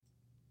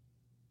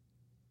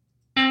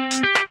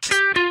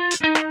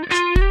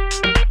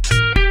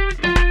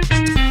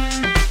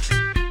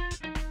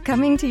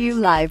Coming to you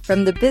live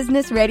from the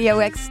Business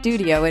RadioX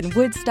studio in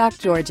Woodstock,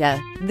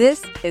 Georgia.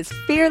 This is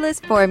Fearless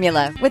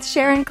Formula with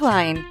Sharon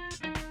Klein.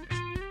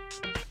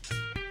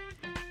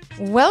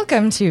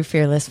 Welcome to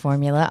Fearless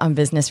Formula on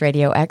Business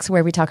RadioX,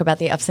 where we talk about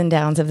the ups and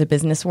downs of the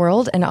business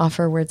world and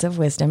offer words of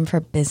wisdom for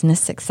business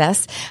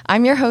success.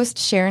 I'm your host,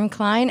 Sharon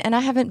Klein, and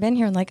I haven't been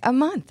here in like a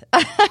month.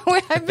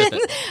 I've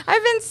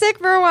been sick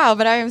for a while,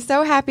 but I am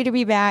so happy to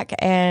be back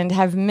and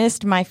have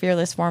missed my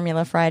Fearless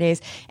Formula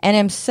Fridays, and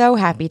am so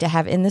happy to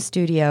have in the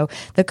studio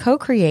the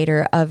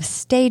co-creator of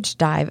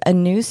StageDive, a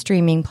new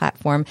streaming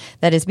platform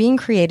that is being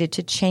created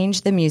to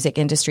change the music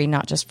industry,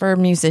 not just for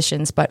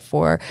musicians, but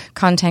for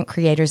content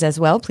creators as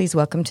well. Please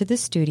welcome to the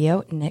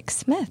studio, Nick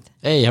Smith.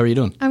 Hey, how are you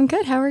doing? I'm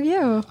good. How are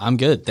you? I'm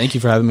good. Thank you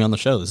for having me on the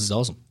show. This is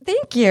awesome.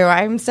 Thank you.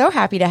 I'm so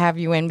happy to have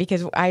you in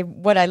because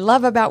what I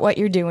love about what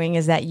you're doing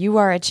is that you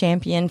are a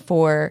champion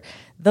for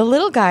the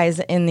little guys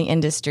in the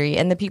industry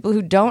and the people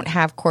who don't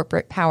have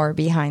corporate power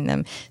behind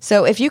them.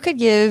 So if you could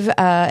give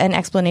an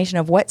explanation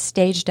of what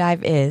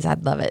StageDive is,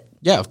 I'd love it.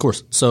 Yeah, of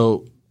course.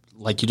 So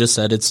like you just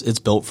said, it's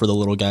built for the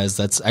little guys.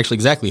 That's actually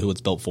exactly who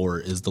it's built for,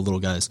 is the little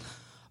guys.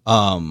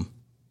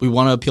 We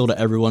want to appeal to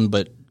everyone,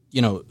 but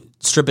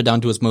strip it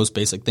down to its most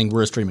basic thing.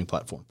 We're a streaming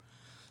platform.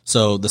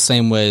 So the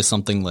same way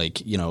something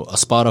like, a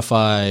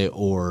Spotify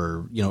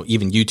or,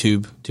 even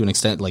YouTube to an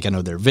extent, like I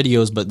know they're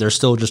videos, but they're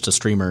still just a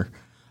streamer.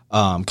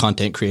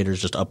 Content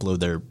creators just upload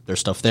their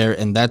stuff there.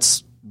 And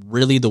that's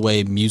really the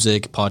way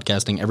music,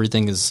 podcasting,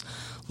 everything is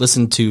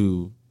listened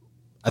to,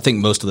 I think,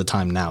 most of the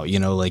time now.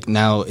 Like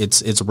now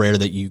it's rare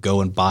that you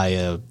go and buy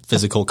a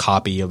physical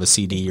copy of a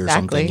CD or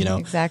something.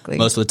 Exactly.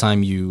 Most of the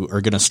time you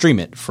are going to stream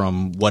it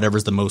from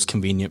whatever's the most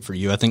convenient for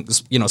you. I think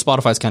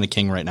Spotify's kind of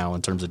king right now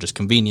in terms of just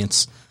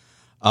convenience.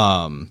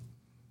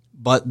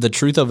 But the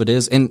truth of it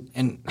is,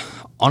 and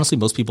honestly,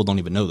 most people don't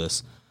even know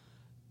this,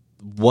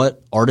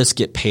 what artists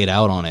get paid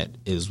out on it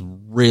is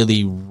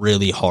really,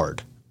 really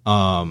hard.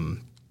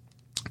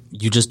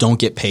 You just don't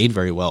get paid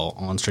very well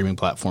on streaming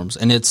platforms,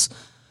 and it's.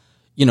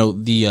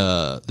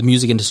 The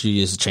music industry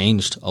has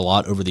changed a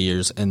lot over the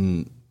years,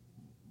 and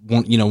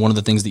one of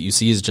the things that you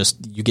see is just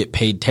you get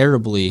paid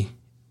terribly,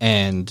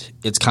 and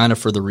it's kind of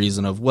for the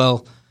reason of,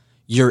 well,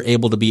 you're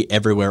able to be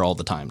everywhere all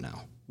the time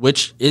now,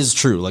 which is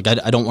true. Like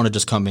I don't want to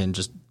just come in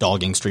just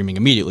dogging streaming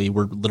immediately.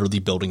 We're literally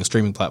building a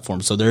streaming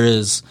platform, so there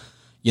is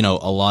a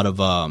lot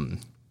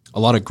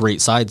of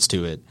great sides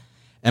to it,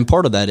 and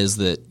part of that is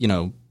that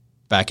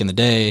back in the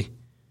day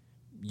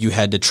you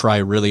had to try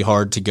really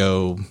hard to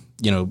go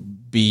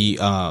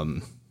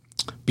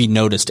be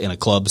noticed in a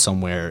club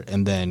somewhere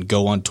and then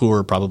go on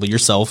tour, probably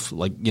yourself,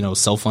 like,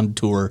 self-funded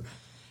tour,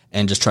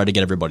 and just try to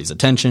get everybody's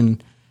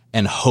attention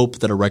and hope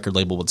that a record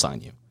label would sign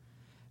you.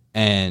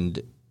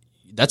 And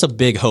that's a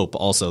big hope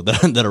also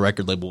that a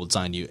record label would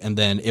sign you. And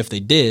then if they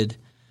did,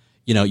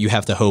 you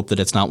have to hope that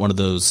it's not one of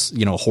those,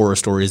 horror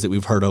stories that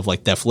we've heard of,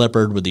 like Def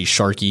Leppard, with these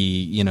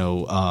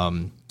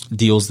sharky,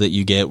 deals that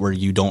you get where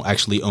you don't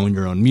actually own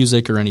your own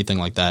music or anything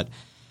like that.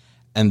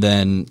 And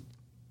then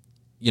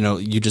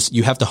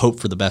you have to hope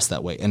for the best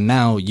that way. And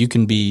now you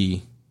can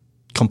be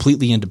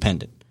completely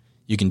independent.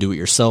 You can do it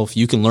yourself.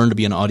 You can learn to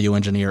be an audio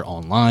engineer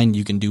online.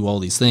 You can do all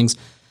these things.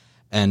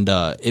 And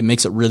it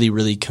makes it really,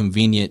 really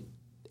convenient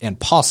and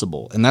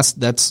possible. And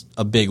that's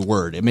a big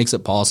word. It makes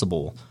it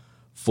possible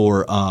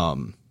for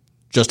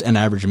just an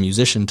average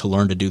musician to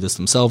learn to do this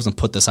themselves and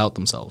put this out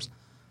themselves.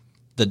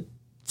 The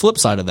flip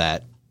side of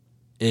that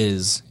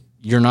is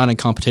you're not in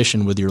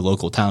competition with your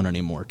local town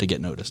anymore to get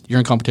noticed. You're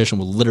in competition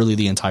with literally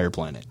the entire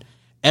planet.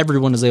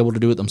 Everyone is able to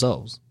do it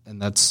themselves, and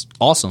that's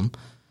awesome.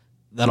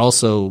 That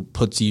also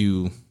puts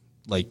you,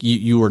 like,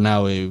 you are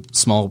now a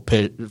small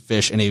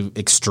fish in a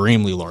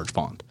extremely large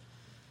pond.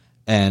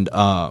 And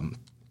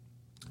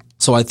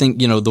so I think,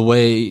 the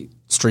way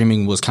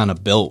streaming was kind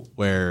of built,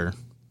 where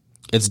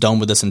it's done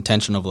with this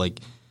intention of, like,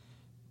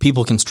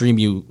 people can stream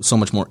you so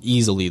much more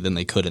easily than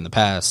they could in the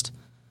past.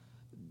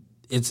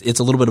 It's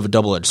a little bit of a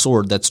double-edged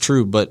sword, that's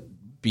true, but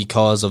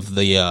because of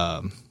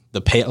the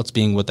payouts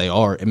being what they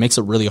are, it makes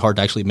it really hard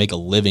to actually make a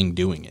living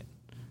doing it.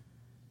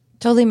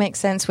 Totally makes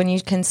sense when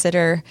you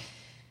consider.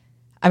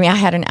 I mean, I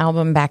had an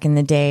album back in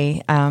the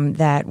day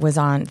that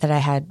I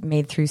had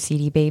made through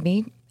CD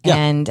Baby,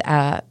 and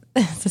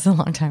this is a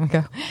long time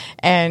ago,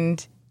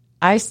 and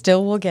I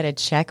still will get a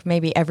check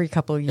maybe every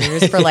couple of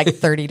years for like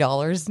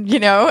 $30,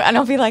 and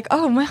I'll be like,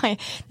 oh my,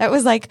 that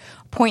was like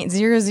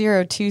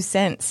 0.002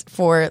 cents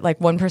for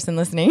like one person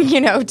listening,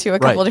 to a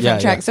couple of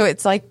different tracks. So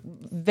it's like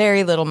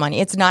very little money.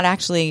 It's not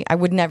actually, I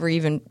would never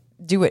even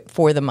do it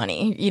for the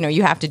money.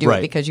 You have to do it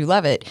because you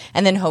love it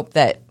and then hope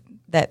that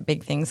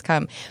big things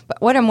come.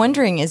 But what I'm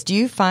wondering is, do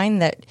you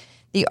find that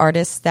the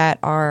artists that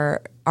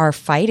are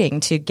fighting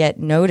to get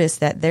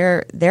noticed, that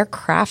their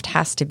craft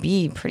has to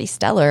be pretty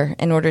stellar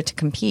in order to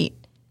compete?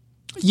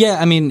 Yeah,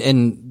 I mean,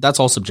 and that's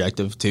all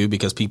subjective too,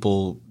 because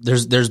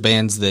there's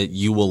bands that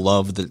you will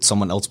love that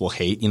someone else will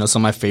hate. Some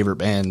of my favorite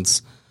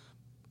bands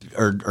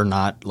are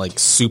not like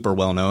super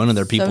well known, and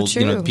they're people,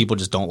 people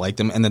just don't like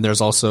them. And then there's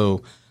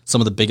also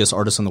some of the biggest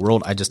artists in the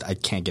world I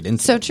can't get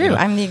into. So true.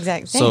 I'm the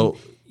exact same. So,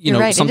 you know,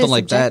 right, something it is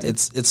like that,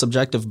 subjective. it's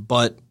subjective,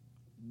 but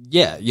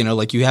yeah, you know,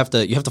 like you have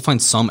to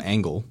find some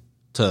angle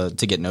to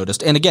get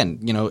noticed. And again,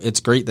 you know, it's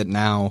great that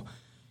now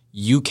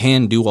you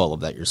can do all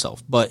of that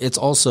yourself, but it's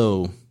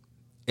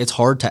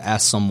hard to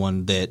ask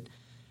someone that,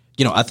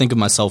 you know, I think of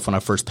myself when I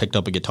first picked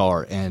up a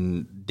guitar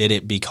and did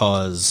it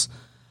because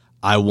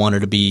I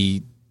wanted to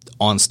be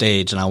on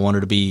stage and I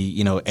wanted to be,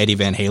 you know, Eddie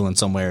Van Halen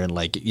somewhere, and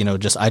like, you know,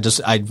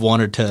 I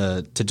wanted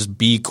to just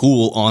be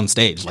cool on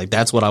stage. Like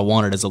that's what I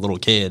wanted as a little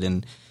kid.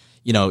 And,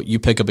 you know, you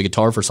pick up a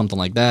guitar for something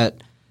like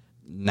that.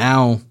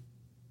 Now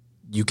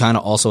you kind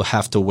of also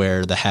have to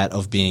wear the hat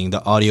of being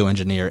the audio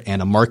engineer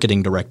and a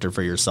marketing director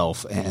for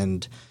yourself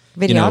and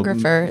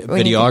Videographer.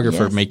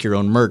 Yes. Make your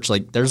own merch.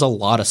 Like there's a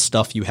lot of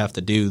stuff you have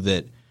to do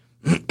that,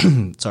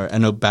 sorry, I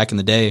know back in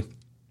the day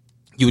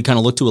you would kind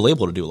of look to a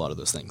label to do a lot of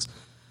those things.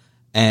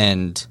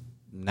 And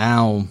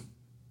now,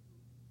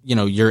 you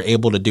know, you're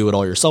able to do it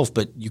all yourself,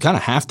 but you kind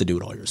of have to do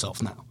it all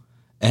yourself now.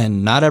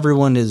 And not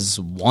everyone is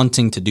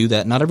wanting to do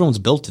that. Not everyone's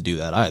built to do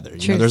that either.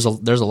 You know, there's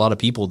a lot of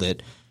people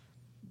that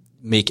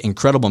make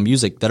incredible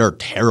music that are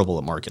terrible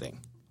at marketing.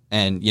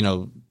 And, you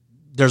know,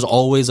 there's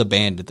always a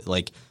band that,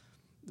 like,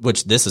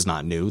 which this is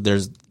not new.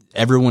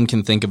 Everyone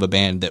can think of a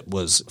band that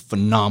was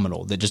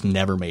phenomenal that just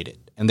never made it.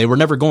 And they were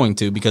never going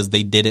to because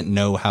they didn't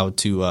know how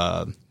to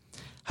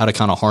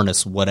kind of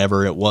harness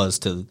whatever it was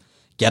to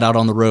get out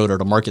on the road or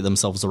to market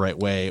themselves the right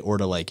way, or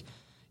to, like,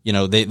 you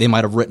know, they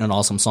might have written an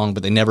awesome song,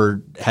 but they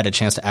never had a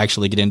chance to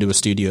actually get into a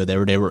studio.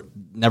 They were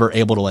never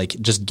able to, like,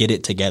 just get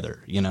it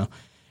together, you know?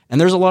 And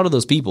there's a lot of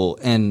those people.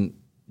 And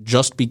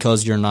just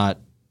because you're not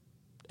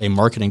a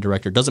marketing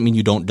director doesn't mean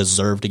you don't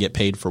deserve to get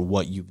paid for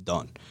what you've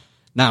done.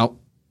 Now,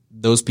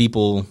 those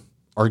people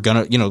are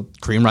going to, you know,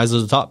 cream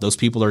rises to the top. Those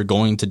people are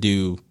going to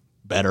do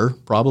better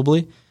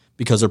probably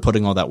because they're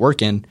putting all that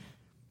work in.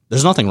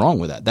 There's nothing wrong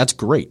with that. That's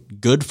great.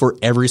 Good for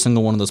every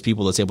single one of those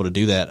people that's able to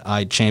do that.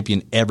 I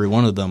champion every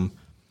one of them,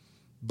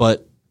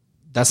 but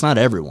that's not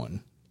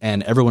everyone.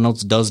 And everyone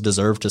else does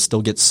deserve to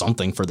still get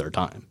something for their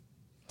time.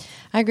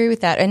 I agree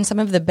with that. And some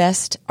of the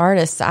best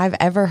artists I've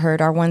ever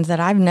heard are ones that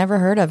I've never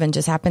heard of and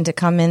just happened to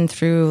come in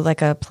through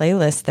like a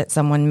playlist that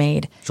someone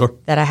made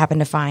that I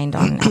happened to find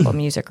on Apple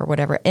Music or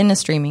whatever in a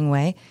streaming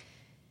way.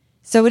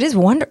 So it is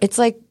it's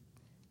like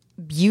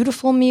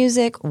beautiful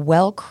music,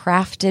 well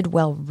crafted,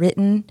 well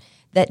written,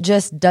 that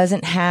just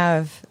doesn't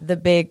have the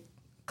big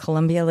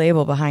Columbia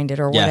label behind it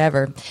or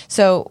whatever.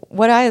 So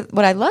what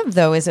I love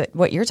though is that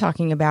what you're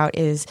talking about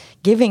is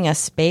giving a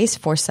space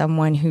for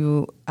someone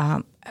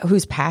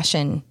whose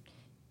passion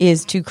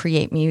is to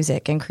create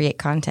music and create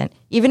content,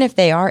 even if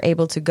they are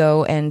able to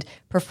go and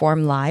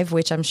perform live,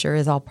 which I'm sure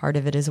is all part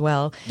of it as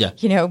well. Yeah.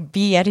 You know,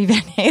 be Eddie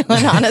Van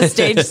Halen on a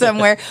stage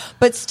somewhere,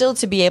 but still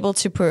to be able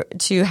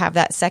to have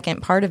that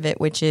second part of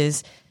it, which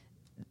is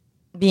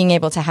being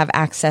able to have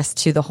access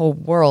to the whole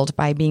world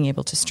by being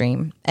able to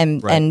stream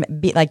and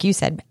be, like you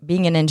said,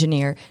 being an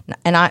engineer.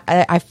 And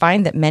I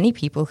find that many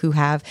people who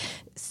have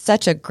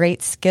such a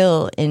great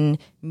skill in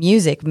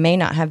music may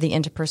not have the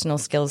interpersonal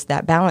skills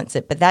that balance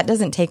it, but that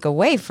doesn't take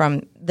away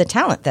from the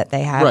talent that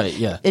they have. Right.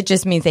 Yeah. It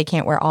just means they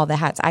can't wear all the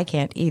hats. I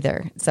can't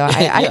either. So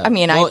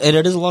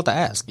it is a lot to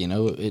ask, you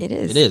know, it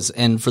is. It is.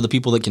 And for the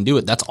people that can do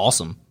it, that's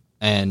awesome.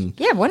 And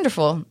yeah,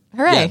 wonderful.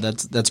 Hooray. Yeah,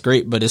 that's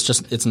great, but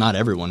it's not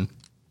everyone.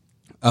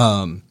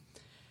 And,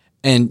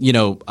 you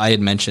know, I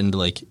had mentioned,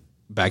 like,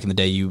 back in the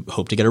day, you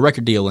hope to get a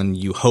record deal and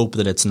you hope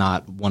that it's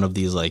not one of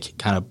these, like,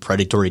 kind of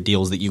predatory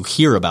deals that you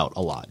hear about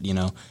a lot. You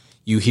know,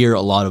 you hear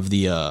a lot of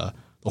the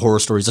horror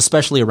stories,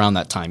 especially around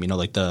that time, you know,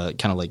 like the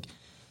kind of like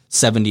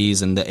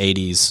 70s and the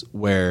 80s,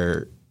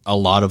 where a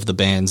lot of the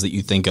bands that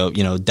you think of,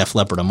 you know, Def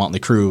Leppard and Motley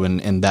Crue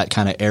and that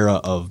kind of era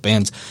of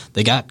bands,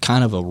 they got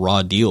kind of a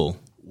raw deal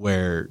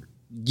where,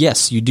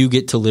 yes, you do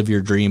get to live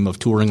your dream of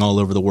touring all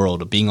over the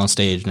world, of being on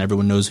stage and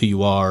everyone knows who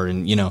you are,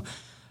 and, you know,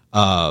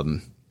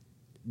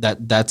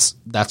 that's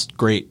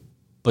great,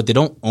 but they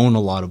don't own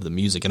a lot of the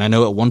music. And I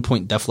know at one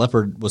point Def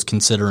Leppard was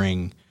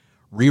considering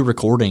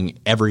re-recording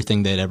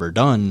everything they'd ever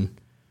done,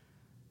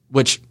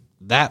 which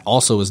that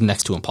also is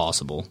next to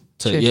impossible.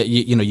 So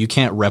you know, you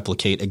can't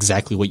replicate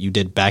exactly what you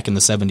did back in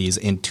the 70s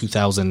in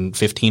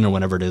 2015 or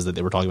whenever it is that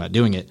they were talking about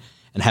doing it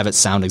and have it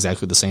sound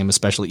exactly the same,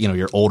 especially, you know,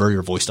 you're older,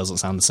 your voice doesn't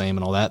sound the same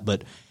and all that.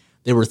 But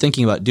they were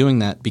thinking about doing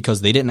that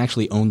because they didn't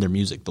actually own their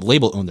music. The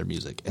label owned their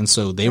music. And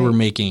so they were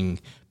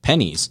making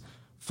pennies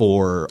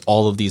for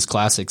all of these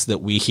classics that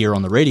we hear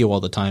on the radio all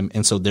the time.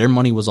 And so their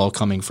money was all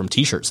coming from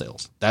T-shirt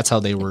sales. That's how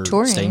they were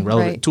staying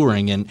relevant,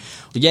 touring. And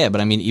yeah,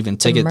 but I mean, even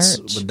tickets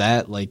with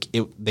that, like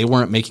they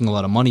weren't making a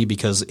lot of money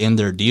because in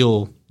their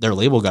deal, their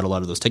label got a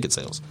lot of those ticket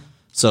sales.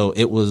 So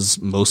it was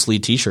mostly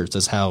T-shirts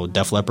is how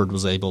Def Leppard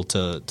was able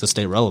to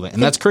stay relevant.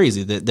 And that's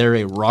crazy that they're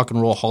a rock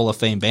and roll Hall of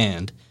Fame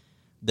band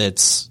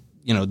that's,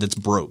 you know, that's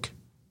broke.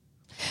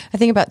 I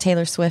think about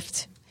Taylor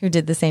Swift, who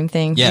did the same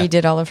thing. Yeah. She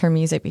did all of her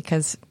music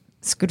because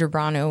Scooter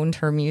Braun owned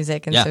her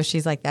music. And so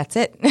she's like, that's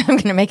it. I'm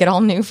going to make it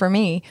all new for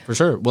me. For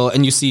sure. Well,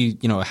 and you see,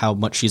 you know, how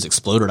much she's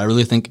exploded. I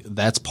really think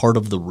that's part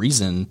of the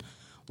reason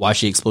why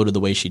she exploded the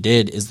way she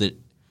did is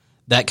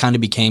that kind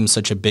of became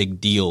such a big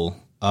deal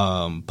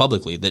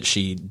publicly that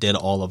she did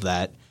all of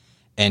that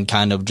and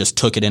kind of just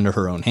took it into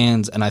her own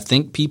hands. And I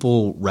think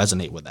people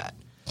resonate with that.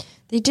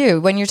 They do.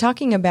 When you're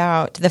talking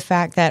about the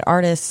fact that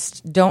artists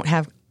don't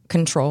have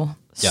control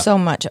so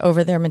much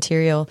over their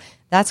material,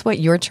 that's what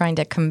you're trying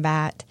to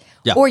combat,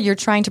 or you're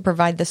trying to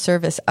provide the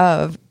service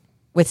of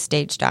with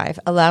StageDive,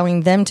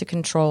 allowing them to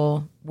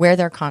control where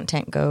their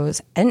content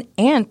goes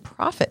and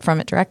profit from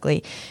it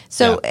directly.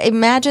 So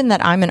imagine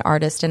that I'm an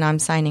artist and I'm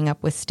signing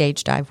up with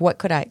StageDive. What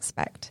could I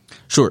expect?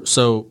 Sure.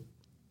 So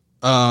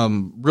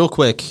real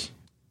quick,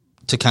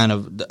 to kind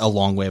of a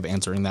long way of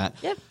answering that.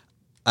 Yeah.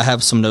 I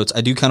have some notes.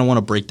 I do kind of want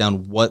to break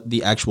down what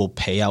the actual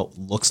payout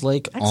looks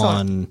like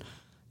on,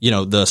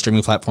 the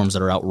streaming platforms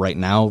that are out right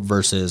now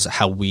versus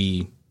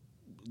the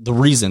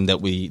reason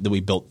that we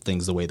built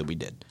things the way that we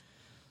did.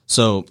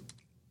 So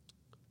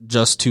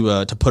just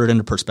to put it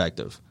into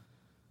perspective.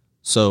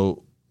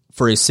 So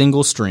for a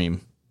single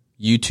stream,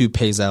 YouTube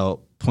pays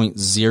out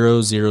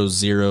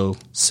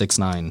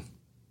 0.00069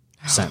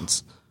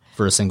 cents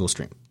for a single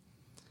stream.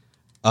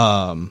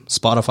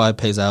 Spotify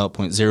pays out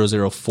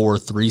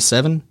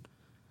 0.00437.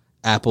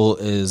 Apple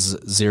is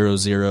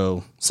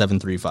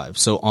 0.0735.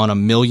 So on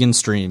 1 million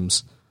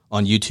streams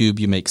on YouTube,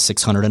 you make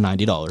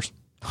 $690.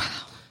 Wow.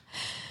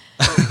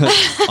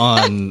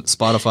 On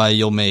Spotify,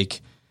 you'll make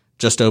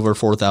just over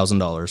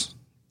 $4,000.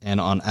 And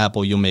on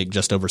Apple, you'll make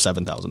just over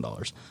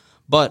 $7,000.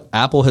 But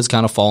Apple has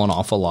kind of fallen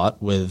off a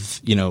lot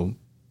with,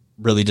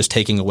 really just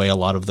taking away a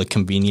lot of the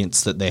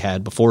convenience that they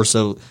had before.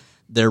 So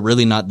they're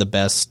really not the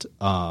best.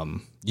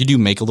 You do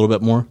make a little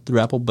bit more through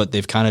Apple, but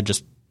they've kind of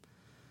just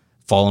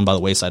fallen by the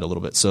wayside a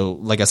little bit. So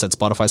like I said,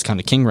 Spotify's kind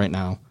of king right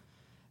now.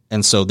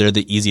 And so they're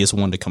the easiest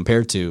one to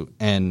compare to.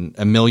 And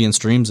 1 million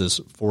streams is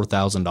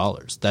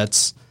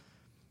 $4,000.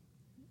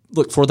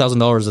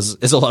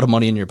 $4,000 is a lot of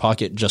money in your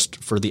pocket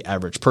just for the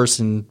average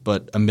person,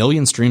 but 1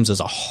 million streams is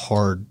a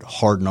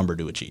hard number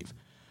to achieve.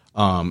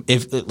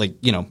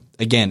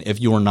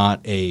 If you're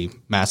not a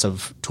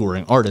massive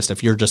touring artist,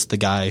 if you're just the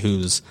guy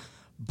who's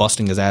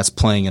busting his ass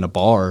playing in a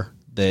bar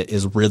that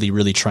is really,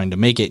 really trying to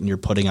make it, and you're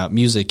putting out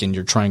music and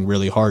you're trying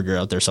really hard, you're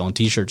out there selling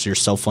t-shirts, you're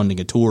self-funding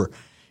a tour,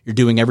 you're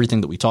doing everything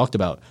that we talked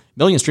about. 1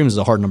 million streams is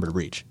a hard number to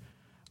reach,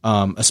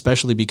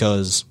 especially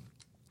because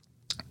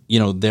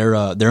they're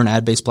an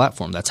ad-based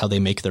platform. That's how they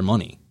make their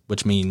money,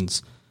 which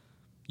means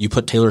you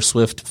put Taylor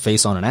Swift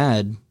face on an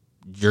ad,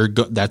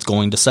 that's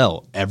going to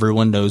sell.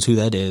 Everyone knows who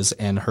that is,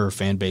 and her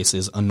fan base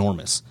is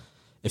enormous.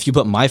 If you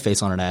put my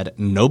face on an ad,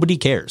 nobody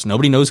cares.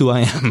 Nobody knows who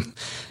I am,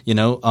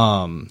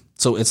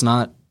 So it's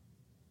not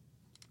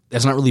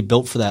really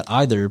built for that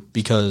either,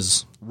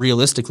 because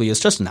realistically, it's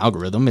just an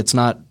algorithm. It's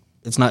not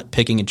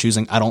picking and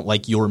choosing. I don't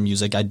like your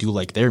music. I do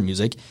like their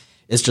music.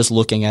 It's just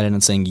looking at it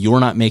and saying, you're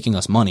not making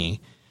us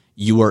money.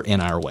 You are in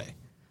our way.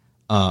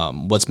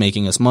 What's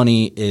making us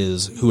money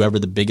is whoever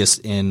the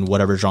biggest in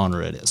whatever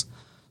genre it is.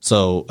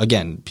 So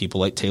again,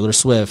 people like Taylor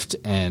Swift,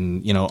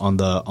 and on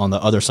the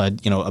other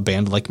side, a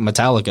band like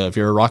Metallica, if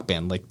you're a rock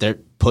band, like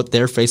put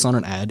their face on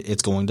an ad,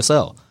 it's going to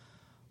sell.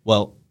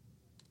 Well,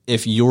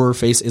 if your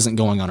face isn't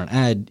going on an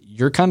ad,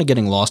 you're kind of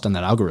getting lost in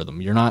that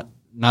algorithm. You're not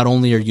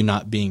only are you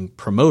not being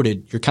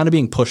promoted, you're kind of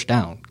being pushed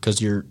down because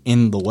you're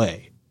in the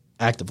way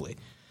actively.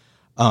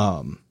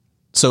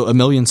 So 1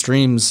 million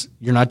streams,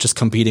 you're not just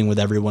competing with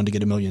everyone to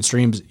get 1 million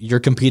streams. You're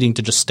competing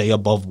to just stay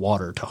above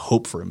water to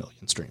hope for 1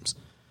 million streams.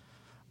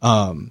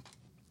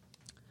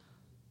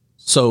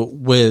 So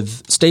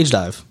with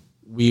StageDive,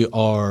 we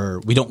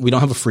don't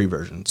have a free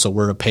version. So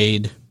we're a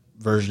paid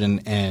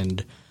version,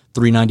 and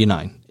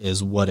 $3.99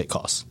 is what it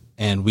costs.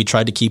 And we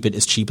tried to keep it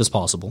as cheap as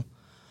possible,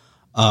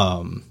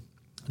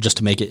 just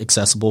to make it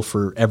accessible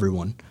for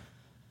everyone.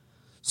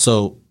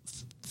 So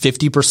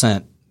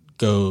 50%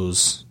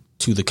 goes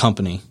to the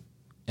company,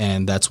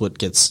 and that's what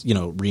gets,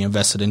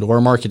 reinvested into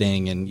our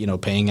marketing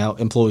and, paying out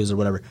employees or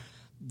whatever.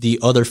 The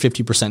other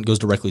 50% goes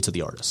directly to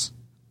the artists.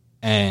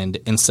 And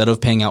instead of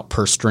paying out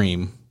per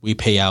stream, we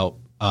pay out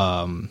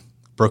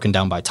broken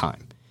down by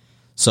time.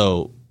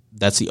 So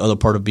that's the other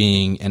part of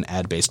being an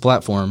ad-based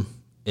platform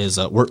is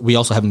we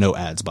also have no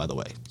ads, by the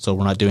way. So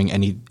we're not doing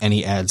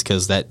any ads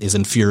because that is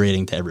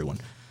infuriating to everyone.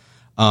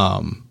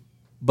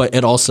 But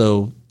it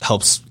also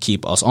helps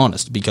keep us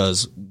honest,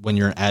 because when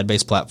you're an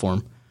ad-based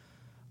platform,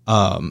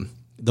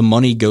 the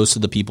money goes to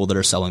the people that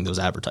are selling those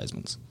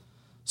advertisements.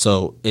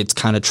 So it's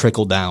kind of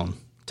trickled down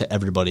to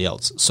everybody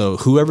else. So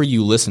whoever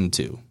you listen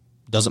to,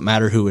 doesn't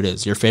matter who it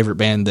is, your favorite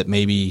band that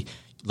maybe,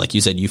 like you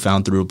said, you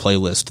found through a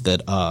playlist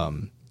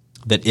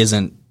that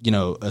isn't,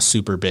 a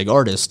super big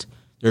artist,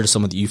 they're just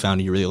someone that you found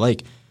and you really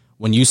like.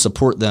 When you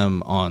support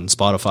them on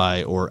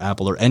Spotify or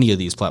Apple or any of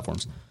these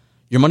platforms,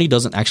 your money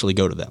doesn't actually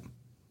go to them.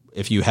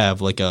 If you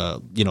have like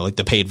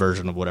the paid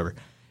version of whatever,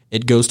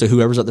 it goes to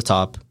whoever's at the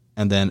top,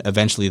 and then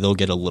eventually they'll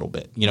get a little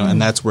bit,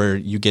 and that's where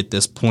you get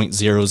this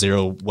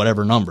 0.00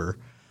 whatever number.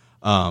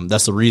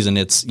 That's the reason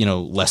it's,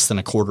 less than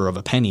a quarter of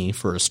a penny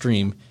for a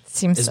stream.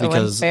 Seems is so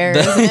because unfair,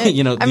 isn't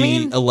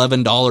it?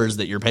 $11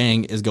 that you're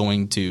paying is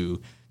going to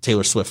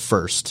Taylor Swift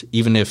first,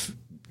 even if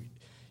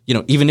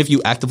even if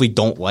you actively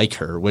don't like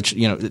her, which,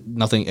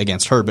 nothing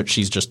against her, but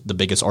she's just the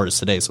biggest artist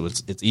today, so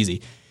it's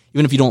easy.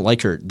 Even if you don't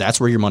like her, that's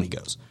where your money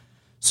goes.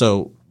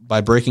 So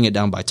by breaking it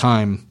down by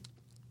time,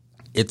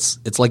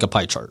 it's like a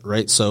pie chart,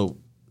 right? So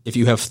if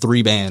you have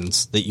 3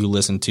 bands that you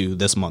listen to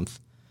this month,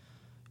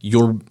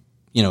 your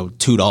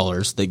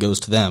 $2 that goes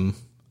to them.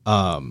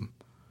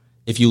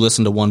 If you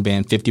listen to one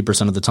band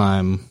 50% of the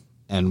time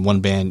and one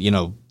band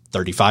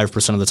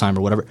 35% of the time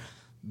or whatever,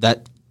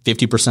 that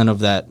 50% of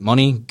that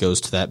money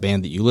goes to that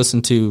band that you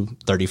listen to,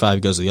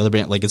 35 goes to the other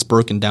band. Like, it's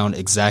broken down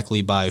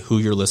exactly by who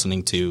you're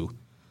listening to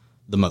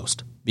the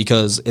most,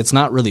 because it's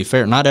not really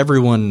fair. Not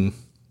everyone,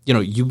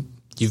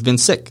 you've been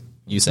sick,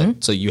 you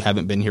said, so you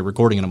haven't been here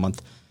recording in a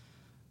month.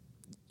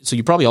 So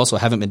you probably also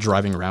haven't been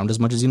driving around as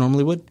much as you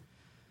normally would.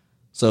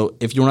 So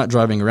if you're not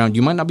driving around,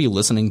 you might not be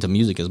listening to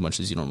music as much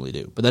as you normally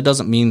do. But that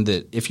doesn't mean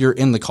that if you're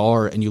in the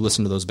car and you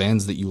listen to those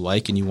bands that you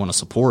like and you want to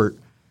support,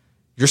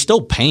 you're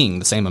still paying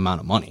the same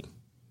amount of money.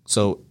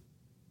 So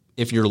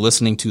if you're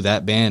listening to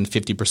that band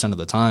 50% of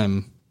the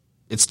time,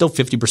 it's still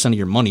 50% of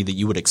your money that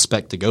you would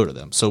expect to go to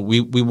them. So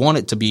we want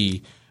it to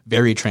be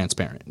very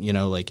transparent.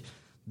 Like,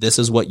 this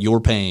is what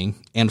you're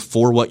paying, and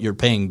for what you're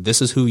paying,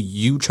 this is who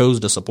you chose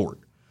to support.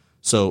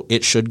 So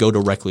it should go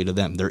directly to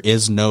them. There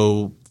is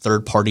no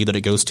third party that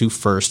it goes to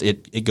first.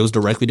 It goes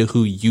directly to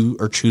who you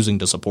are choosing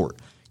to support,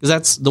 because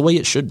that's the way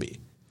it should be.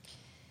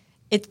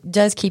 It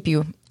does keep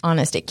you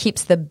honest. It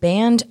keeps the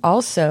band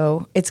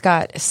also, it's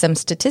got some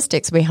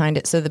statistics behind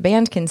it, so the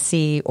band can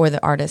see, or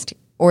the artist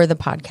or the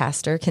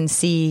podcaster can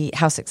see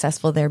how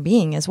successful they're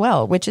being as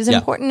well, which is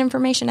important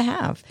information to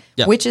have.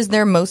 Which is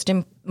their most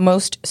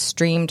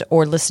streamed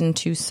or listened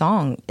to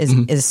song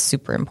is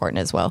super important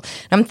as well.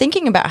 I'm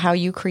thinking about how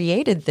you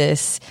created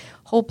this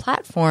whole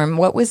platform.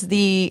 What was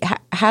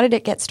how did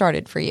it get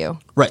started for you?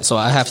 Right. So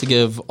I have to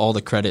give all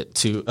the credit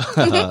to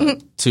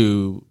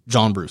to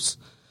John Bruce.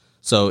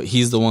 So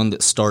he's the one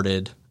that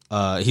started.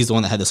 He's the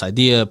one that had this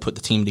idea, put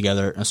the team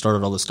together, and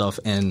started all this stuff.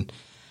 And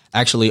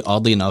actually,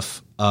 oddly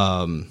enough,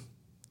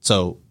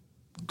 so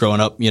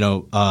growing up,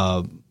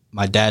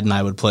 my dad and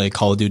I would play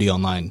Call of Duty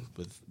online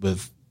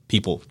with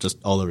people just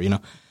all over,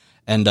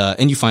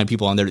 and you find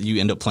people on there that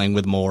you end up playing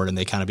with more, and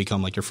they kind of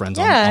become like your friends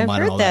online.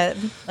 I've heard that.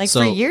 Like,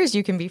 so, for years,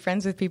 you can be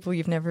friends with people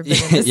you've never been in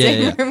the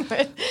same room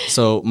with.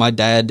 So my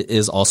dad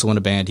is also in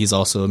a band. He's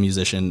also a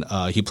musician.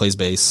 He plays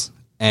bass,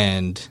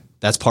 and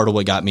that's part of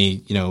what got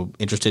me,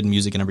 interested in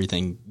music and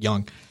everything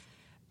young.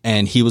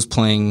 And he was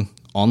playing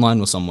online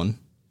with someone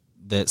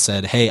that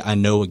said, "Hey, I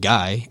know a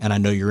guy, and I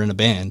know you're in a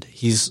band.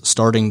 He's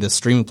starting this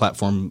streaming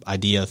platform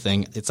idea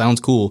thing. It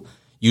sounds cool.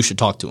 You should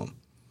talk to him."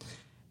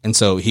 And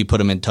so he put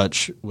him in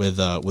touch with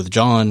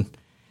John,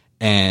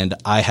 and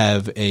I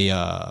have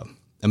a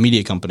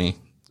media company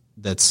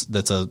that's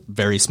a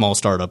very small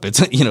startup.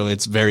 It's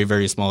it's very,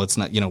 very small. It's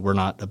not, we're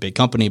not a big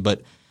company,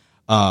 but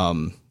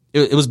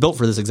it was built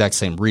for this exact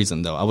same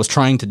reason, though. I was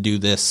trying to do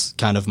this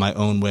kind of my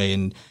own way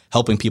and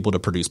helping people to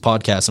produce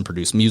podcasts and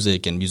produce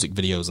music and music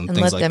videos and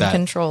things like that. And let them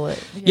control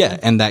it. Yeah,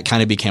 and that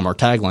kind of became our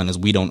tagline, is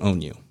 "We don't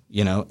own you,"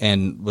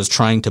 and was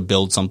trying to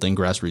build something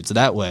grassroots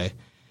that way.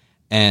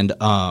 And,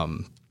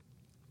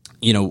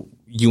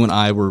 you and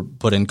I were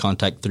put in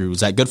contact through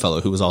Zach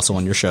Goodfellow, who was also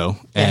on your show.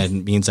 Yes.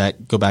 And me and Zach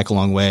go back a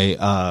long way.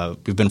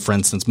 We've been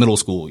friends since middle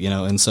school,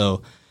 and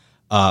so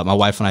my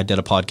wife and I did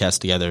a podcast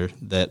together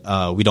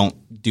that we don't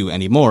do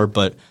anymore.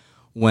 But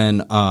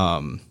when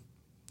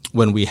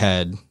we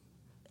had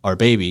our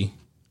baby,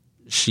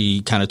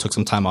 she kind of took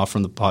some time off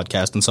from the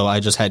podcast, and so I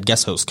just had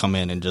guest hosts come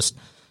in and just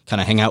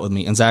kind of hang out with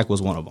me, and Zach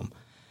was one of them.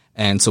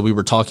 And so we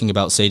were talking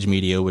about Sage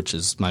Media, which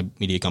is my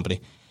media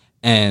company,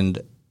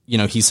 and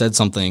he said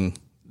something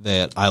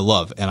that I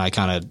love and I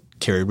kind of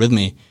carried with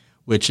me,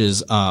 which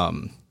is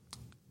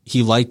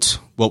he liked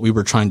what we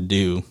were trying to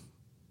do,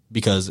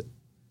 because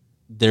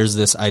there's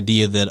this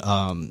idea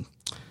that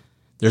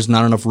there's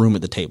not enough room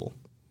at the table.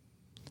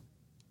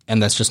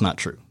 And that's just not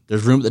true.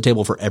 There's room at the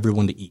table for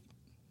everyone to eat.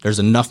 There's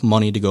enough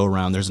money to go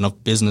around. There's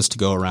enough business to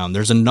go around.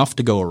 There's enough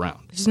to go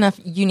around. There's enough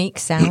unique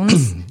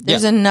sounds.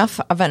 There's enough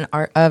of an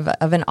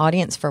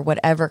audience for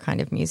whatever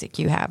kind of music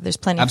you have. There's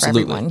plenty for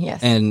everyone.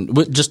 Yes, and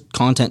with just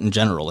content in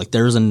general, like,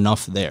 there's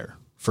enough there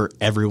for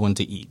everyone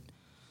to eat.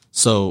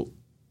 So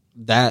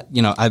that,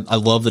 I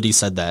love that he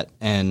said that,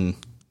 and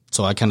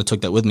so I kind of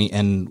took that with me.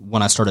 And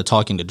when I started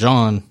talking to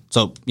John,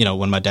 so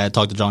when my dad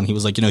talked to John, he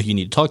was like, who you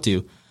need to talk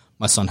to?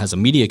 My son has a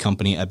media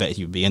company. I bet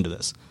he would be into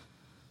this.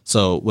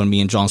 So when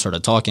me and John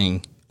started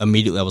talking,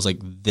 immediately I was like,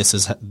 this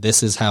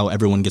is how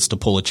everyone gets to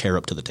pull a chair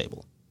up to the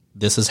table.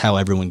 This is how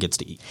everyone gets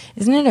to eat.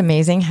 Isn't it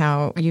amazing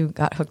how you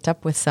got hooked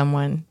up with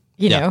someone,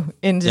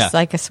 in just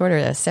like a sort of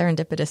a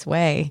serendipitous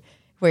way,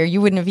 where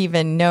you wouldn't have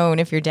even known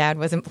if your dad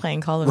wasn't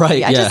playing Call of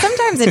Duty. Right,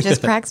 Sometimes it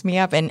just cracks me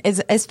up, and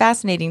it's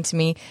fascinating to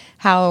me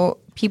how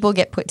people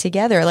get put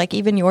together. Like,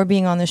 even your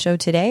being on the show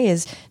today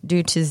is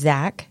due to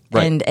Zach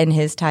and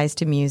his ties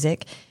to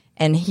music.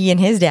 And he and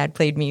his dad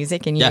played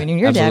music, and you and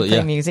your dad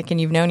played music, and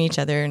you've known each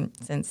other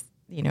since,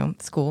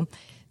 school.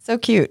 So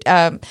cute.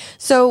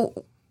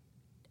 So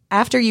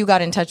after you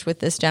got in touch with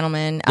this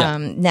gentleman,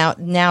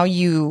 now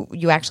you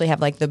actually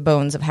have like the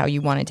bones of how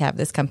you wanted to have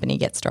this company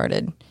get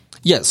started.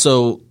 Yeah.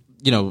 So,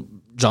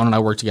 John and I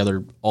work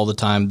together all the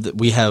time.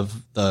 We have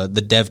the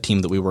dev team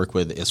that we work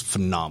with is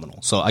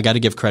phenomenal. So I got to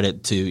give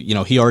credit to,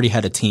 he already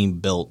had a team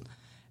built.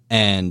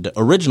 And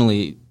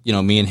originally,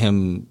 me and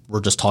him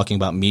were just talking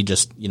about me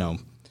just,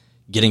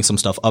 getting some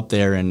stuff up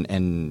there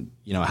and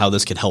how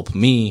this could help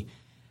me.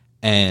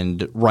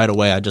 And right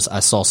away, I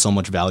saw so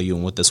much value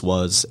in what this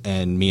was.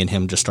 And me and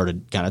him just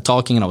started kind of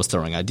talking, and I was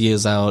throwing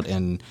ideas out.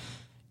 And,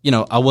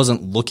 I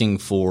wasn't looking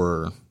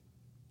for,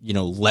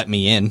 let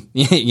me in.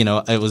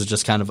 It was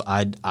just kind of,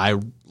 I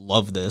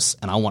love this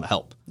and I want to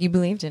help. You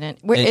believed in it.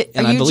 And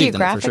are I you believed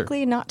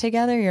geographically in it, for sure. not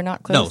together? You're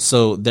not close? No,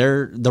 so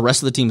the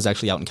rest of the team is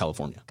actually out in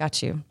California.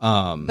 Got you.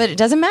 But it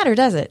doesn't matter,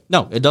 does it?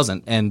 No, it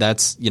doesn't. And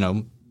that's,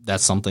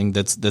 that's something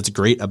that's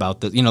great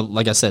about the,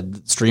 like I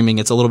said, streaming,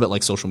 it's a little bit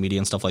like social media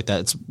and stuff like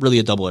that. It's really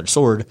a double-edged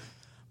sword,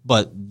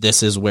 but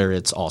this is where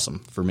it's awesome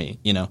for me,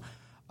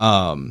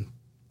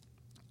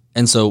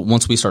 And so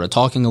once we started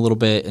talking a little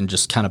bit and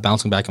just kind of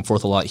bouncing back and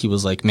forth a lot, he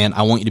was like, man,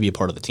 I want you to be a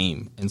part of the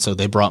team. And so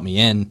they brought me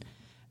in.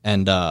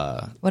 And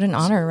what an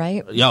honor,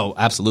 right? Yo,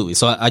 absolutely.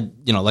 So I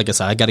like I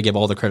said, I got to give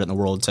all the credit in the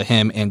world to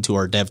him and to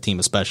our dev team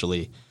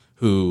especially,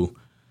 who,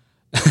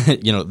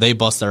 they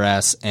bust their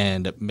ass,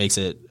 and it makes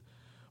it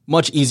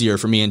much easier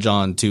for me and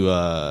John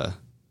to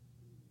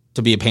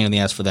be a pain in the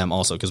ass for them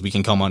also, because we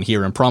can come on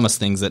here and promise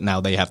things that now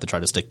they have to try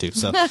to stick to.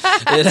 So let's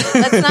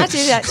not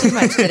do that too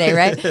much today,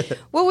 right?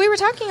 Well, we were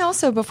talking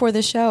also before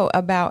the show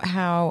about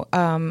how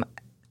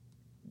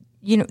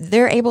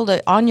they're able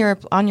to on your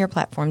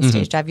platform,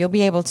 StageDive, you'll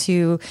be able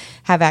to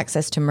have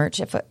access to merch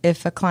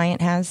if a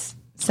client has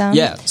some.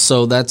 Yeah,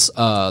 so that's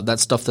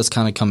stuff that's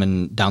kind of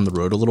coming down the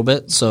road a little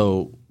bit.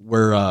 So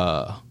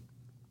we're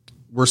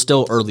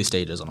still early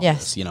stages on all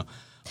this,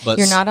 But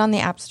you're not on the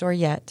App Store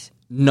yet.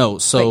 No,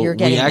 so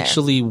we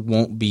actually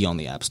won't be on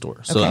the App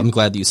Store. So I'm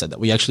glad that you said that.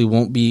 We actually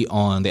won't be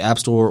on the App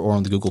Store or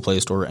on the Google Play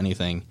Store or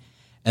anything.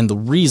 And the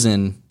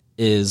reason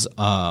is,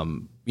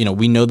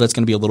 we know that's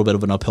going to be a little bit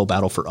of an uphill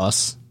battle for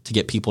us to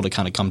get people to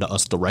kind of come to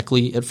us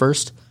directly at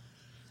first.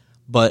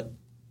 But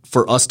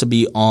for us to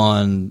be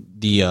on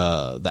the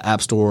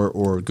App Store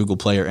or Google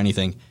Play or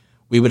anything,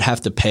 we would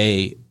have to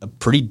pay a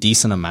pretty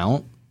decent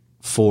amount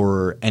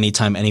for any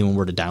time anyone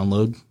were to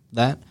download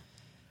that,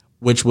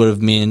 which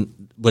would mean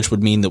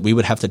that we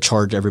would have to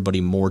charge everybody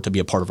more to be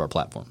a part of our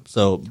platform.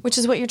 So, which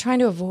is what you're trying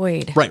to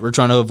avoid. Right. We're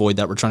trying to avoid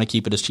that. We're trying to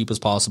keep it as cheap as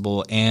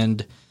possible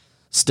and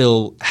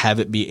still have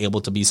it be able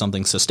to be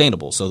something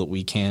sustainable so that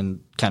we can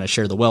kind of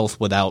share the wealth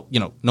without,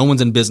 no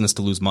one's in business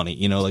to lose money.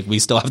 We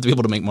still have to be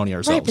able to make money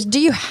ourselves. Right. But do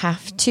you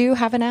have to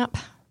have an app?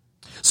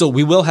 So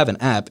we will have an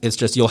app. It's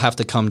just you'll have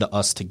to come to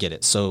us to get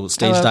it. So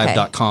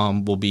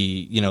stagedive.com will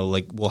be,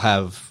 we'll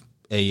have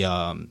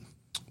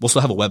we'll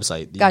still have a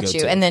website. Got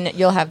you. And then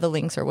you'll have the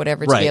links or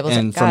whatever to be able to.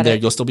 And from there,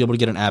 you'll still be able to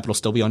get an app. It'll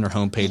still be on your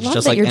homepage,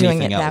 just like anything else. You're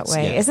doing it that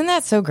way. Yeah. Isn't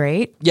that so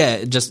great?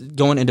 Yeah, just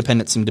going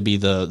independent seemed to be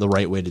the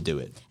right way to do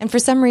it. And for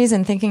some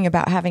reason, thinking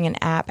about having an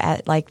app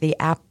at like the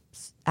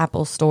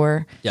Apple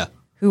Store,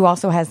 who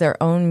also has their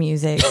own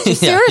music,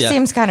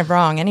 seems kind of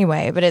wrong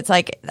anyway. But it's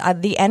like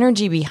the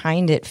energy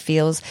behind it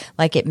feels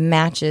like it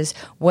matches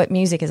what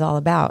music is all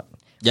about.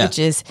 Yeah. Which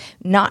is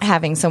not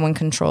having someone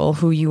control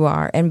who you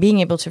are and being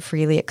able to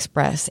freely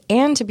express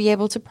and to be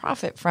able to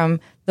profit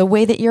from the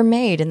way that you're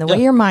made and the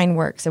way your mind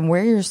works and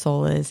where your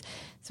soul is.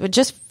 So it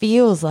just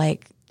feels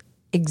like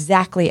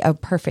exactly a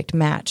perfect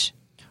match.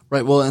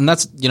 Right. Well, and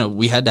that's,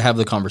 we had to have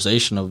the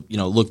conversation of,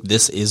 look,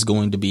 this is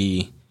going to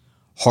be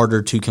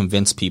harder to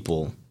convince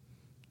people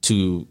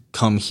to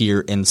come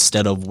here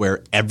instead of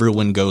where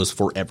everyone goes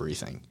for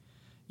everything,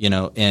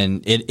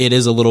 and it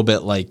is a little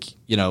bit like,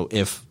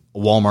 if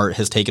Walmart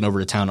has taken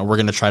over a town and we're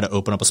going to try to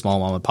open up a small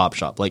mom and pop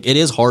shop. Like, it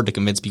is hard to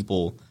convince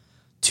people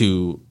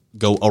to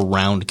go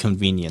around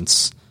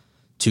convenience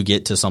to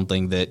get to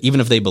something that, even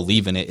if they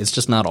believe in it, it's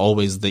just not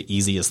always the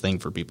easiest thing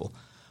for people.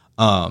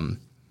 But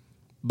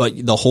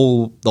the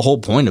whole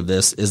point of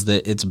this is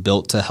that it's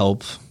built to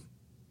help,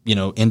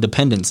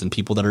 independents and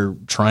people that are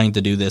trying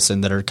to do this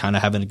and that are kind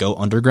of having to go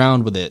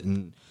underground with it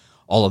and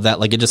all of that.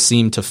 Like, it just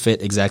seemed to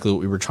fit exactly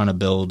what we were trying to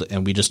build.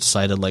 And we just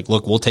decided, like,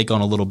 look, we'll take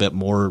on a little bit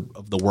more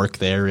of the work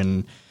there.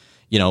 And,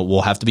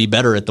 we'll have to be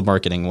better at the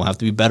marketing. We'll have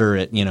to be better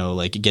at,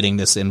 like getting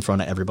this in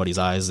front of everybody's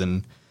eyes.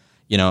 And,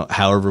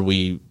 however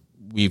we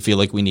feel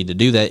like we need to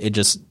do that, it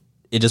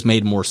just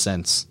made more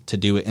sense to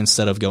do it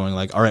instead of going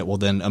like, all right, well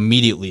then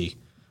immediately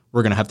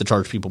we're going to have to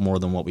charge people more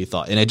than what we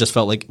thought. And it just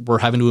felt like we're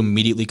having to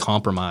immediately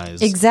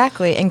compromise.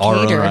 Exactly. And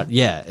cater.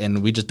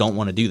 And we just don't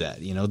want to do that.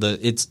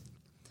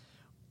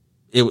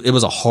 It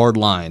was a hard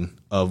line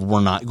of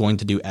we're not going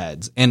to do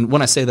ads. And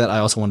when I say that, I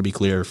also want to be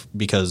clear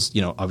because,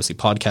 obviously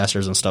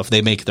podcasters and stuff,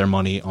 they make their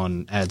money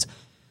on ads.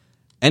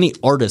 Any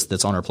artist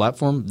that's on our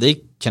platform,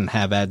 they can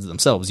have ads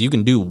themselves. You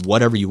can do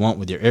whatever you want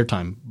with your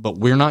airtime, but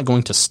we're not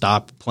going to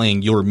stop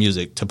playing your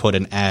music to put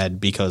an ad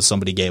because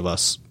somebody gave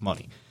us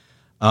money.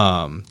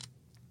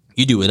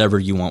 You do whatever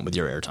you want with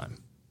your airtime,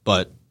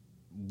 but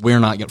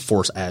we're not going to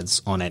force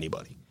ads on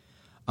anybody.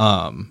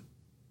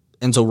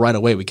 And so right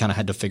away we kind of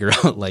had to figure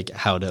out like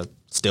how to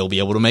still be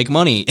able to make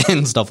money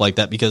and stuff like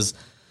that, because,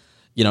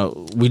 you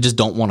know, we just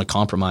don't want to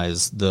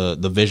compromise the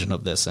vision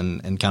of this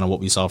and kind of what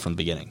we saw from the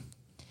beginning.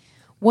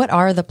 What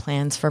are the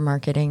plans for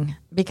marketing?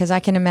 Because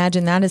I can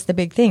imagine that is the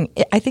big thing.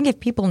 I think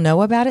if people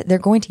know about it, they're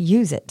going to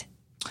use it.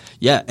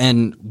 Yeah.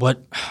 And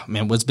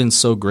what's been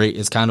so great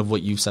is kind of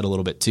what you said a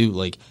little bit too.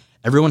 Like,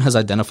 everyone has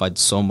identified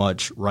so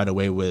much right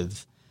away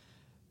with,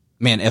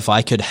 man, if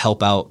I could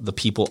help out the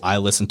people I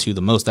listen to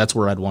the most, that's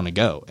where I'd want to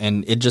go.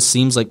 And it just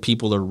seems like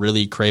people are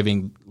really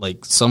craving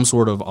like some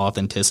sort of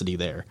authenticity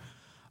there.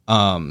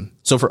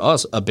 So for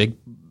us, a big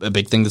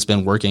thing that's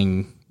been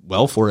working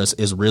well for us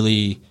is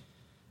really,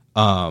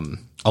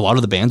 a lot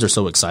of the bands are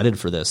so excited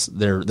for this.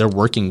 They're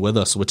working with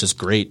us, which is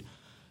great.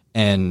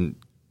 And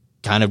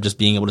kind of just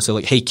being able to say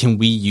like, hey, can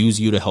we use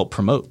you to help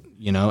promote,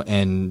 you know,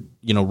 and,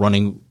 you know,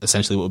 running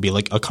essentially what would be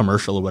like a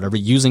commercial or whatever,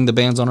 using the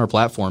bands on our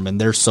platform.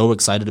 And they're so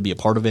excited to be a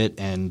part of it.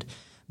 And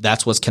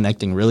that's what's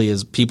connecting really,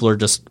 is people are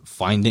just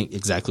finding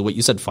exactly what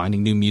you said,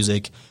 finding new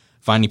music,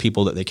 finding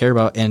people that they care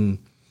about. And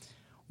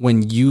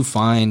when you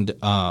find,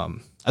 I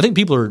think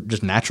people are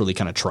just naturally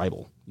kind of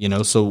tribal, you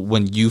know, so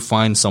when you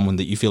find someone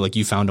that you feel like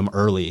you found them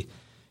early,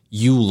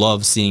 you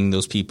love seeing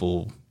those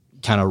people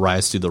kind of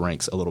rise through the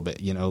ranks a little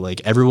bit, you know,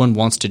 like everyone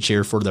wants to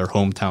cheer for their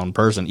hometown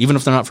person, even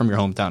if they're not from your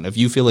hometown. If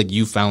you feel like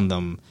you found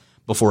them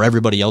before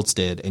everybody else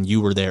did and you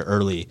were there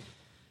early,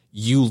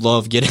 you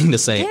love getting to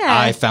say,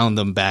 I found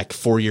them back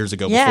 4 years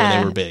ago before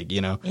they were big,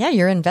 you know? Yeah,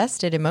 you're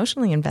invested,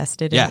 emotionally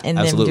invested in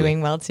them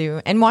doing well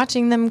too, and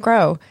watching them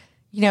grow.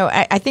 You know,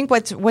 I think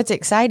what's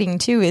exciting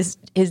too is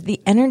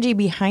the energy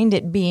behind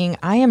it being,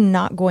 I am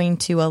not going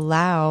to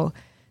allow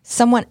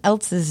someone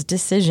else's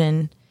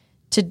decision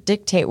to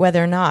dictate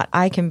whether or not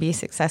I can be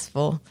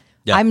successful.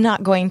 Yeah. I'm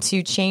not going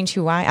to change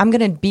who I'm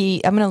going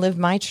to live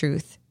my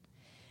truth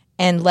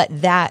and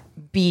let that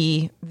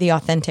be the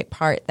authentic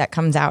part that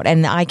comes out,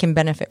 and I can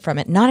benefit from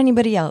it, not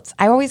anybody else.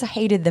 I always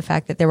hated the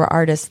fact that there were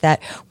artists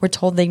that were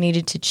told they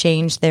needed to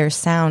change their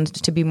sound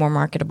to be more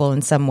marketable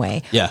in some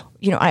way. Yeah.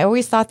 You know, I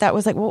always thought that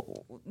was like,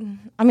 well,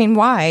 I mean,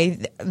 why?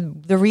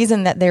 The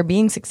reason that they're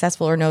being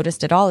successful or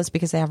noticed at all is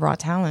because they have raw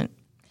talent.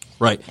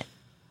 Right.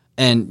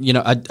 And, you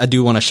know, I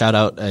do want to shout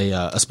out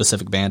a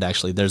specific band,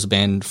 actually. There's a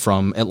band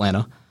from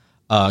Atlanta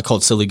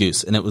called Silly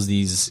Goose, and it was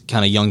these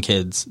kind of young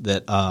kids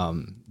that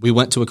we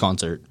went to a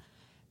concert,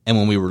 and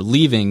when we were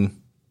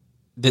leaving,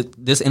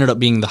 this ended up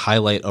being the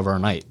highlight of our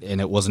night, and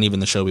it wasn't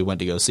even the show we went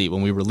to go see.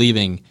 When we were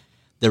leaving,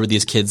 there were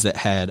these kids that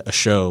had a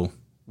show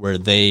where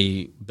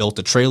they built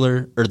a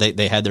trailer, or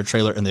they had their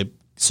trailer, and they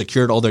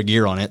secured all their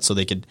gear on it so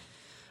they could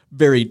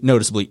very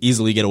noticeably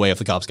easily get away if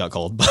the cops got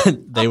called.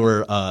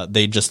 But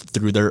they just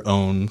threw their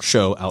own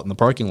show out in the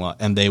parking lot,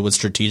 and they would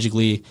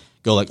strategically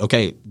go like,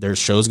 okay, there's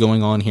shows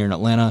going on here in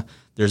Atlanta.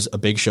 There's a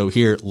big show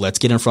here. Let's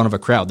get in front of a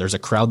crowd. There's a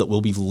crowd that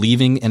will be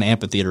leaving an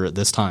amphitheater at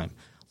this time.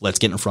 Let's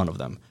get in front of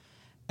them.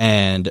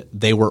 And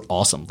they were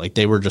awesome. Like,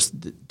 they were just,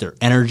 their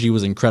energy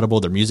was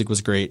incredible. Their music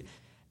was great.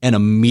 And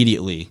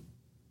immediately,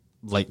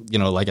 like, you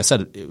know, like I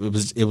said,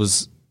 it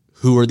was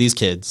who are these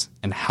kids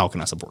and how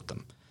can I support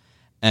them?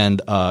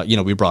 And, you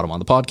know, we brought them on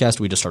the podcast.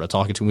 We just started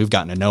talking to them. We've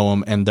gotten to know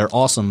them, and they're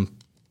awesome.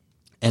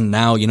 And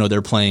now, you know,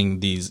 they're playing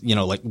these, you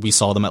know, like we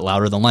saw them at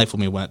Louder Than Life when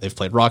we went. They've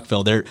played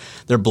Rockville. They're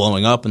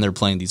blowing up, and they're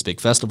playing these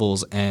big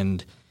festivals.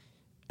 And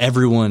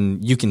everyone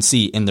you can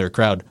see in their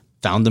crowd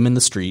found them in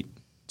the street,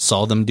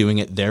 saw them doing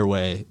it their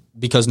way,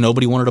 because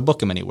nobody wanted to book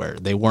them anywhere.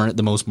 They weren't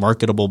the most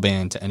marketable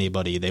band to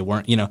anybody. They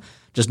weren't, you know,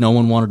 just no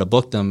one wanted to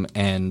book them.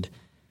 And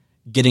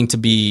getting to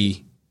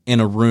be in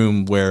a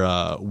room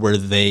where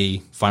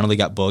they finally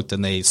got booked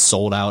and they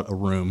sold out a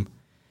room,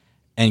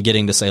 and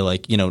getting to say,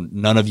 like, you know,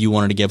 none of you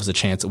wanted to give us a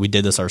chance, that we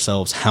did this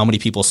ourselves. How many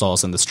people saw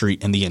us in the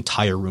street? And the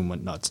entire room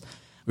went nuts.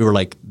 We were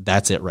like,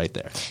 that's it right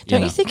there.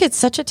 Don't you think it's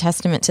such a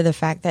testament to the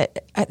fact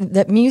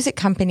that music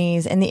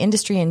companies and the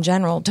industry in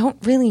general don't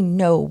really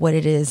know what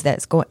it is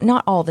that's going,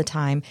 not all the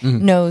time,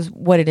 knows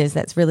what it is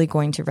that's really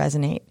going to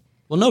resonate?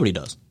 Well, nobody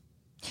does.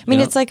 I mean,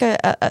 it's like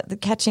a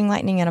catching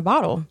lightning in a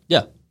bottle.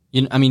 Yeah.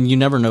 I mean, you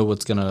never know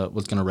what's gonna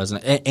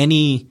resonate.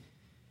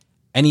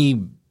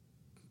 Any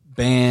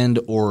band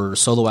or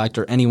solo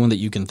actor, anyone that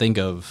you can think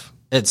of,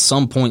 at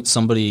some point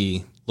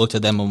somebody looked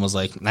at them and was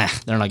like, nah,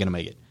 they're not gonna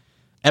make it.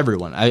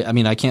 Everyone. I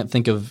mean, I can't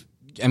think of.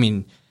 I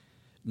mean,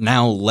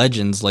 now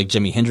legends like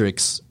Jimi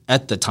Hendrix.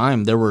 At the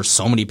time, there were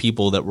so many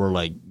people that were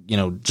like, you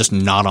know, just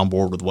not on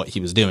board with what he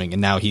was doing,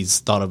 and now he's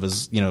thought of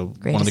as, you know,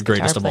 one of the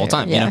greatest of all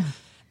time. Yeah. You know,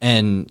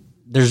 and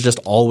there's just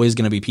always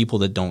going to be people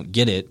that don't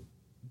get it.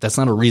 That's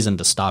not a reason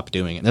to stop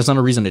doing it. That's not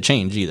a reason to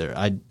change either.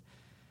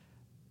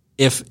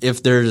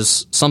 If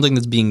there's something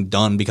that's being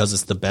done because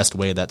it's the best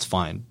way, that's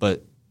fine.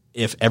 But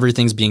if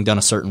everything's being done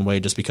a certain way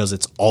just because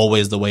it's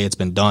always the way it's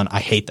been done, I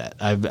hate that.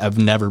 I've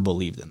never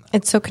believed in that.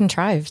 It's so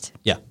contrived.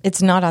 Yeah.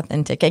 It's not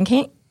authentic. And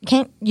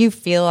can't you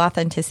feel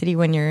authenticity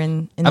when you're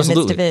in the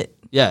midst of it?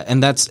 Yeah,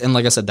 and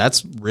like I said,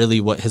 that's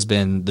really what has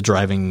been the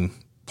driving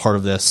part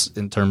of this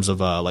in terms of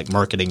like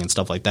marketing and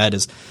stuff like that,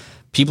 is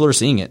people are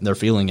seeing it and they're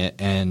feeling it,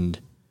 and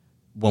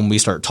when we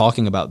start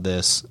talking about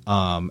this,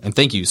 and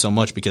thank you so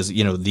much, because,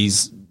 you know,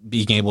 these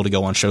being able to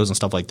go on shows and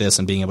stuff like this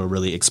and being able to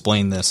really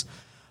explain this,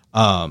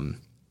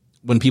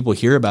 when people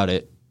hear about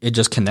it, it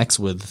just connects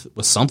with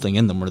something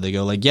in them where they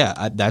go like,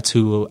 yeah, that's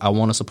who I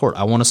want to support.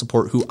 I want to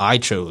support who I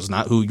chose,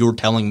 not who you're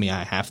telling me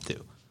I have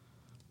to.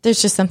 There's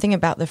just something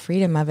about the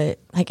freedom of it.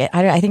 Like,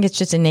 I think it's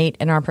just innate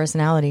in our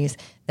personalities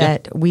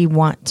that we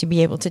want to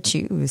be able to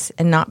choose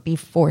and not be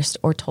forced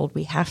or told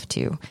we have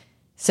to.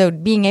 So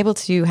being able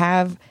to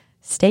have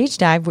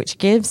StageDive, which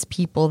gives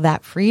people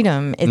that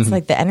freedom, it's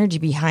like the energy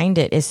behind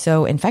it is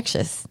so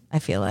infectious, I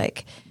feel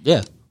like.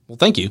 Yeah. Well,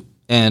 thank you.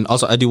 And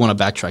also, I do want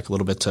to backtrack a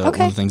little bit to one of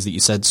the things that you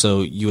said.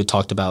 So you had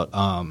talked about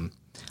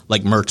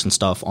like merch and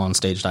stuff on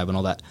StageDive and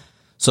all that.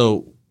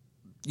 So,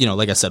 you know,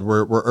 like I said,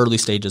 we're early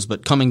stages,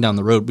 but coming down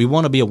the road, we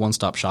want to be a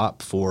one-stop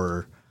shop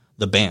for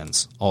the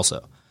bands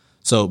also.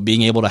 So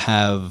being able to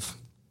have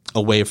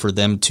a way for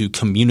them to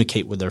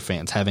communicate with their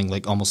fans, having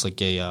like almost like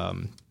a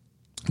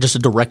just a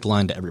direct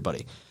line to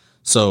everybody.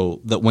 So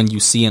that when you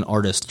see an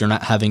artist, you're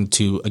not having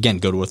to, again,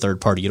 go to a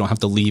third party. You don't have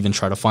to leave and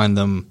try to find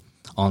them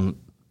on,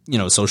 you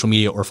know, social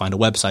media or find a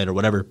website or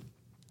whatever.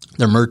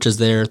 Their merch is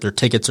there. Their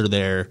tickets are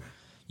there.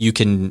 You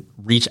can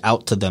reach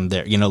out to them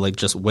there, you know, like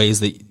just ways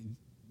that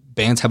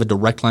bands have a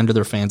direct line to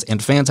their fans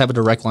and fans have a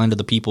direct line to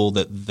the people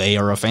that they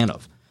are a fan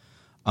of.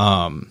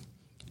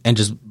 And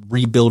just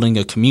rebuilding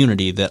a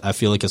community that I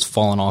feel like has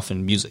fallen off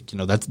in music. You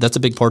know, that's a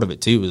big part of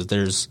it too,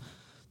 is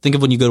think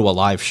of when you go to a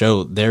live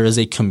show, there is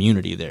a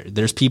community there.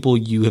 There's people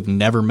you have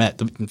never met.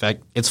 In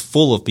fact, it's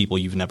full of people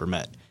you've never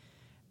met.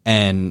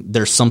 And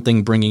there's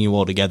something bringing you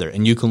all together.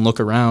 And you can look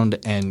around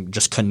and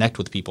just connect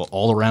with people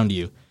all around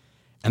you.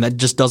 And that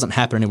just doesn't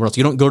happen anywhere else.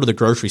 You don't go to the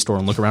grocery store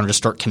and look around and just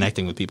start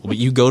connecting with people. But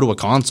you go to a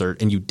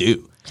concert and you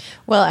do.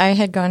 Well, I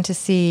had gone to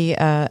see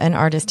an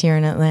artist here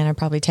in Atlanta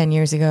probably 10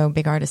 years ago,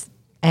 big artist.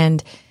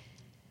 And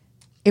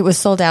it was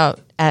sold out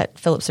at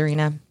Phillips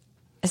Arena.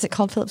 Is it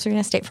called Phillips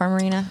Arena? State Farm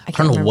Arena? I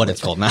don't know what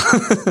it's called now.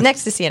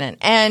 Next to CNN.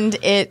 And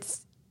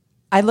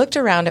I looked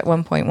around at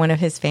one point, one of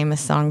his famous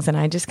songs, and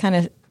I just kind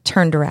of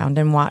turned around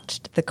and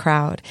watched the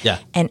crowd. Yeah.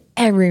 And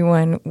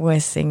everyone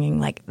was singing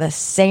like the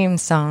same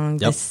song,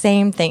 the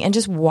same thing. And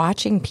just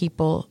watching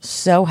people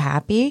so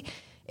happy,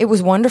 it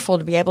was wonderful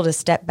to be able to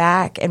step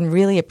back and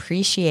really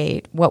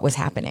appreciate what was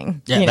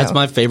happening. Yeah, that's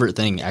my favorite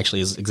thing,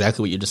 actually, is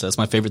exactly what you just said. It's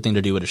my favorite thing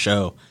to do at a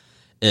show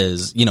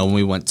is, you know, when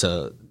we went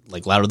to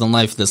like Louder Than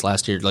Life this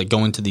last year, like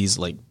going to these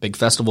like big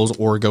festivals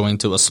or going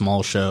to a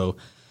small show,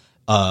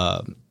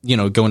 you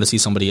know, going to see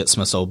somebody at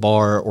Smith's Old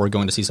Bar or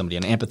going to see somebody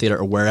in an amphitheater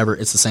or wherever,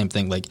 it's the same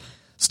thing. Like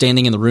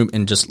standing in the room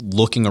and just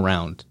looking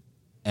around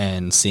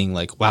and seeing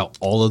like, wow,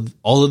 all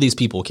of these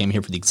people came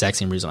here for the exact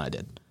same reason I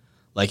did.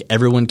 Like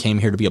everyone came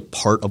here to be a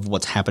part of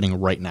what's happening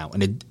right now.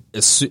 And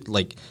as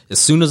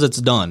soon as it's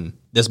done,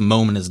 this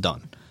moment is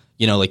done.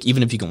 You know, like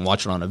even if you can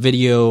watch it on a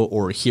video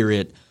or hear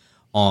it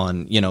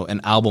on, you know, an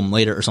album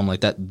later or something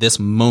like that, this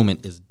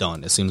moment is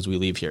done as soon as we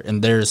leave here.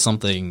 And there is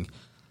something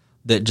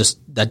that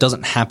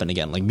doesn't happen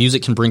again. Like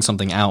music can bring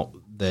something out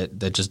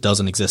that just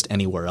doesn't exist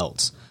anywhere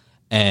else.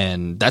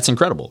 And that's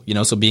incredible, you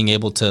know, so being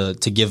able to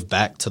give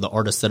back to the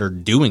artists that are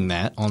doing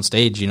that on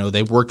stage, you know,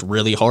 they've worked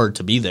really hard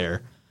to be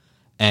there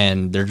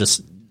and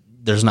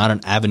there's not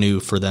an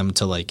avenue for them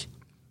to like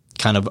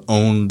kind of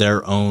own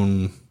their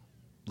own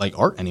like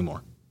art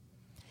anymore.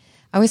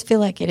 I always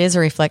feel like it is a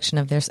reflection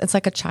of theirs. It's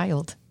like a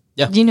child.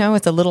 Yeah. You know,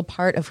 it's a little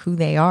part of who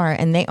they are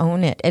and they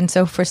own it. And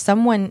so for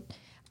someone,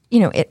 you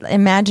know,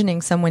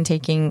 imagining someone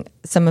taking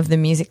some of the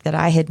music that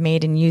I had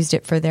made and used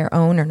it for their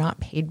own or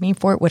not paid me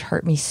for it would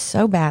hurt me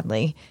so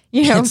badly.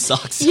 You know, it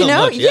sucks so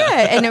much,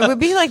 yeah. And it would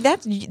be like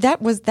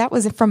that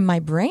was from my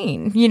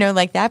brain, you know,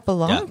 like that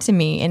belonged to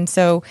me. And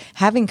so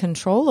having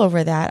control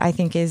over that, I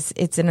think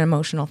it's an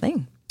emotional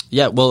thing.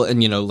 Yeah, well,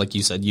 and you know, like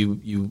you said,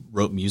 you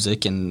wrote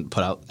music and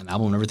put out an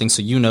album and everything,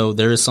 so you know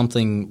there is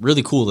something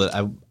really cool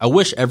that I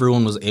wish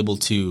everyone was able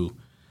to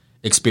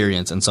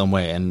experience in some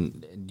way,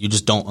 and you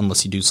just don't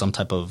unless you do some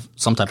type of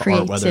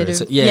art, whether it's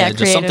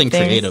just something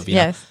creative, you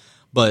know.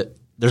 But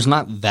there's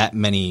not that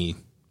many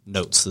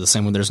notes. The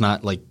same way there's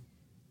not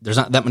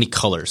that many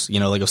colors, you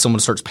know. Like if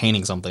someone starts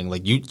painting something,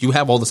 like you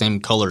have all the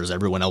same colors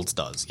everyone else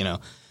does, you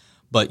know.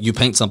 But you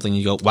paint something,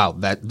 you go, wow,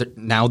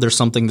 now there's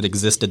something that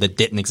existed that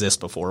didn't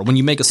exist before. When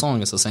you make a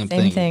song, it's the same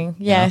thing. Same thing.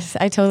 Yes,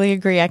 I totally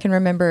agree. I can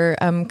remember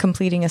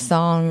completing a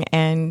song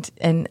and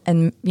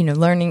you know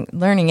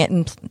learning it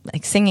and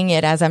like singing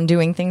it as I'm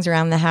doing things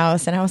around the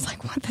house, and I was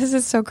like, "What? This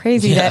is so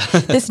crazy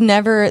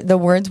that the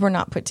words were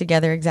not put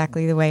together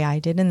exactly the way I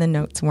did, and the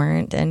notes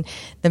weren't, and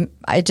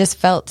I just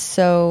felt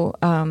so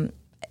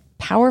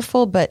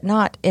powerful, but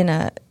not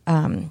in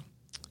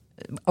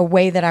a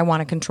way that I want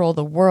to control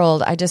the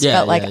world. I just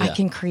felt like I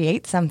can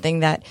create something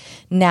that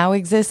now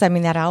exists. I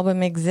mean, that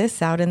album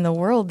exists out in the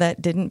world that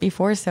didn't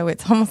before. So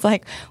it's almost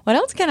like, what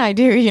else can I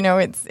do? You know,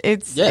 it's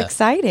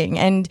exciting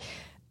and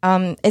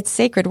it's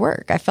sacred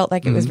work. I felt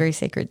like it was very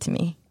sacred to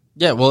me.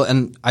 Yeah, well,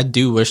 and I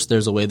do wish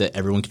there's a way that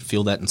everyone could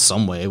feel that in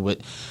some way.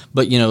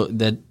 But you know,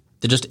 that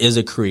there just is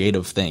a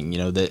creative thing,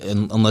 that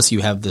unless you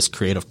have this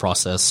creative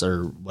process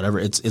or whatever,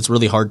 it's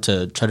really hard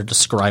to try to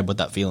describe what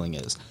that feeling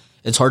is.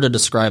 It's hard to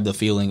describe the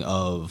feeling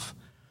of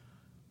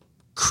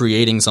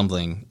creating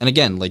something. And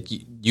again, like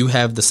you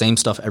have the same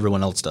stuff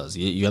everyone else does.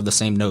 You have the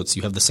same notes,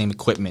 you have the same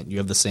equipment, you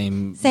have the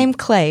same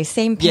clay,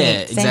 same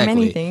paint, same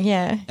anything.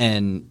 Yeah.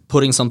 And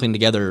putting something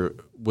together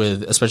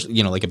with,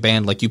 especially, like a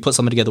band, like you put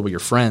something together with your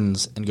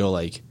friends and go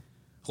like,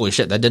 holy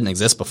shit, that didn't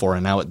exist before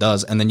and now it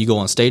does. And then you go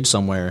on stage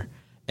somewhere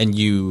and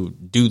you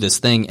do this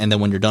thing, and then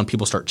when you're done,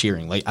 people start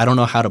cheering. Like, I don't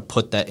know how to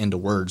put that into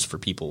words for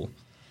people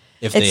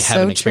if they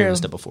haven't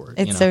experienced it before.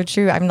 It's so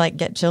true. I'm like,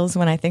 get chills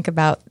when I think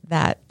about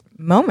that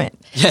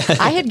moment.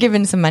 I had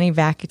given some money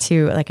back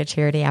to like a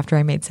charity after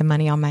I made some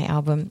money on my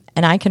album,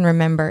 and I can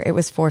remember it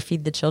was for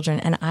Feed the Children,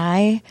 and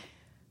I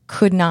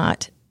could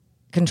not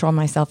control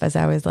myself as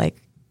I was like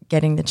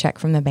getting the check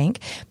from the bank,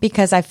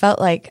 because I felt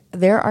like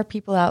there are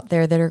people out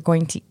there that are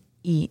going to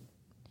eat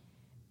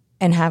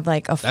and have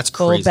like a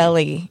full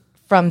belly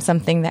from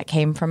something that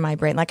came from my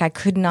brain. Like I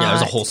could not. Yeah,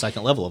 there's a whole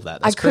second level of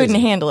that. I couldn't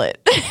handle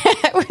it.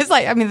 It was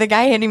like, I mean, the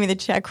guy handing me the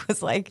check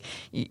was like,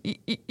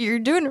 "You're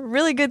doing a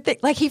really good thing."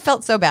 Like he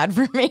felt so bad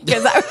for me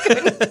because I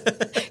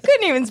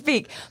couldn't even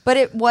speak. But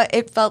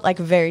it felt like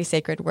very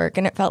sacred work,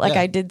 and it felt like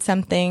I did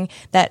something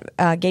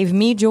that gave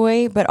me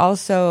joy, but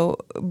also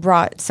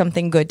brought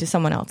something good to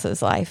someone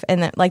else's life,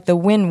 and that like the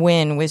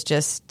win-win was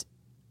just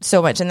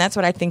so much. And that's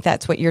what I think.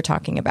 That's what you're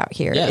talking about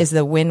here is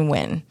the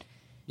win-win.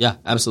 Yeah,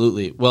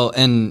 absolutely. Well,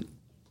 and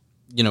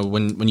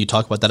when you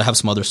talk about that, I have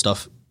some other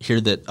stuff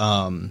here that,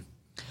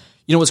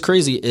 what's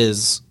crazy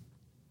is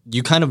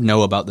you kind of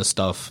know about this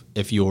stuff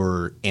if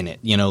you're in it,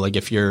 like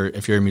if you're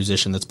a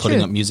musician that's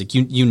putting up music,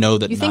 you know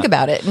that you think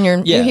about it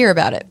and you hear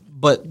about it.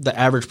 But the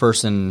average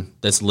person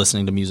that's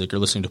listening to music or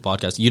listening to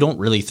podcasts, you don't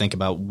really think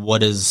about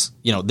what is,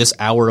 this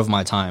hour of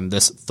my time,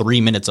 this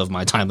 3 minutes of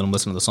my time that I'm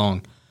listening to the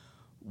song,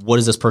 what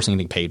is this person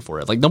getting paid for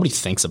it? Like nobody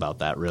thinks about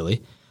that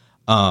really.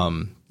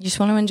 You just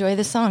want to enjoy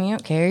the song. You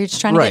don't care. You're just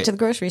trying to get to the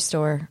grocery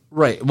store.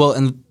 Right.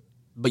 Well,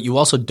 but you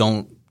also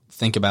don't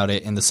think about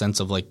it in the sense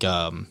of like,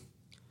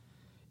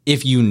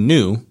 if you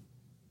knew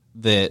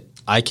that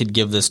I could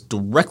give this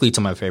directly to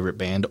my favorite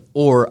band,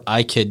 or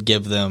I could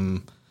give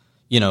them,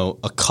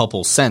 a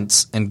couple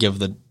cents and give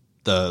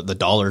the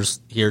dollars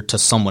here to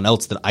someone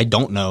else that I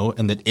don't know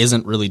and that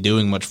isn't really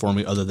doing much for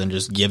me other than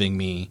just giving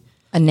me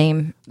a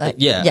name. That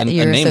you're a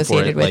name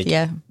associated for it. With.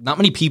 Like, not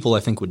many people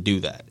I think would do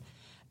that.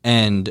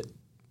 And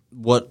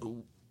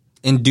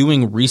in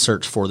doing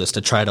research for this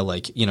to try to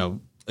like,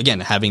 again,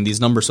 having these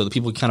numbers so that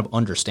people can kind of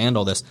understand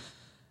all this,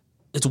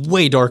 it's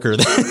way darker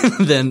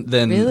than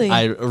really?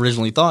 I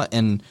originally thought.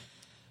 And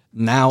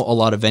now a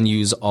lot of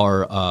venues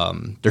are,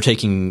 they're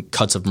taking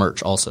cuts of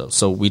merch also.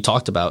 So we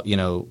talked about,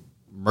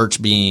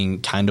 merch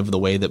being kind of the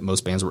way that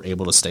most bands were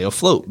able to stay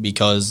afloat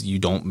because you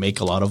don't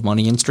make a lot of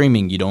money in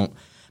streaming. You don't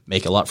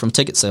make a lot from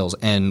ticket sales.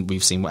 And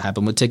we've seen what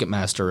happened with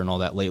Ticketmaster and all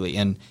that lately.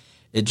 And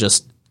it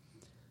just,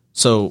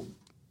 so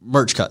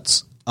merch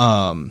cuts.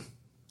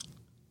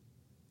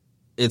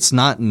 It's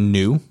not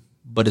new,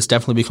 but it's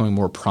definitely becoming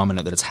more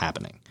prominent that it's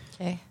happening.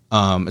 Okay.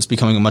 It's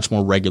becoming a much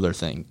more regular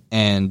thing.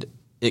 And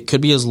it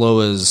could be as low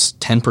as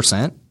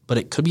 10%, but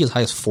it could be as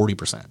high as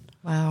 40%.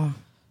 Wow.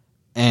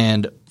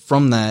 And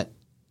from that,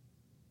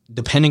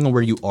 depending on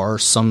where you are,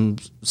 some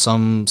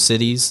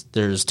cities,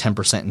 there's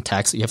 10% in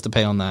tax that you have to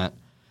pay on that.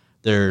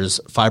 There's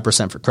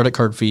 5% for credit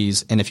card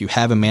fees. And if you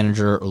have a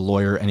manager or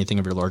lawyer, anything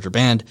of your larger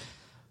band,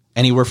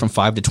 anywhere from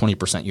 5 to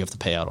 20% you have to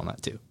pay out on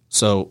that too.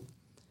 So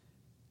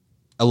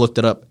I looked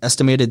it up.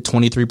 Estimated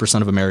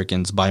 23% of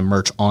Americans buy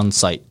merch on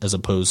site as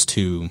opposed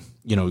to,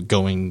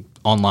 going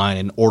online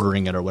and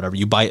ordering it or whatever.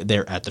 You buy it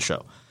there at the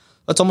show.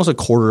 That's almost a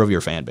quarter of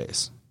your fan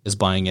base is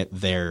buying it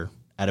there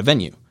at a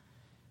venue.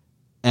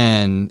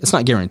 And it's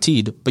not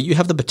guaranteed, but you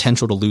have the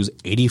potential to lose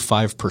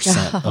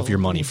 85% of your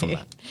money from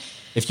that.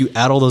 If you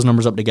add all those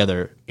numbers up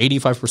together,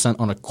 85%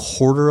 on a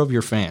quarter of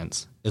your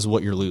fans is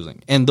what you're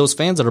losing. And those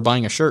fans that are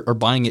buying a shirt are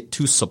buying it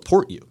to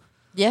support you.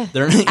 Yeah.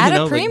 They're at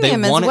a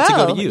premium they want as well. It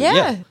to go to you.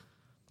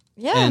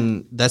 Yeah.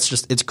 And that's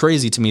just, it's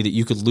crazy to me that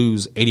you could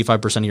lose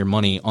 85% of your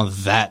money on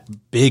that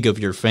big of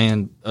your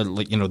fan,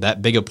 that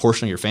big a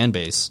portion of your fan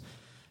base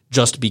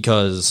just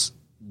because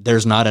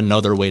there's not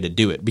another way to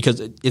do it.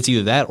 Because it's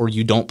either that or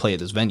you don't play at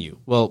this venue.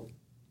 Well,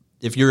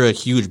 if you're a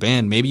huge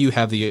band, maybe you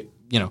have the,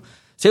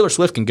 Taylor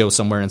Swift can go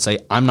somewhere and say,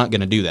 I'm not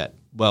going to do that.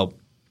 Well,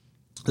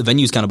 the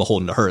venue's kind of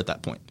beholden to her at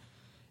that point.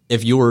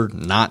 If you're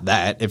not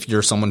that, if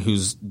you're someone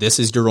this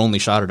is your only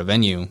shot at a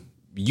venue,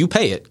 you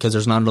pay it because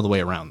there's not another way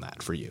around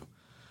that for you.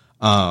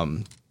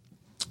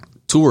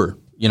 Tour,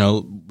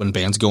 when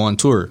bands go on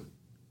tour,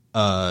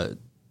 I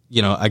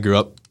grew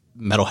up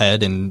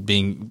metalhead and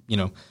being,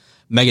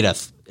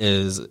 Megadeth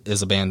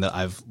is a band that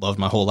I've loved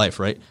my whole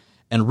life, right?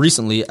 And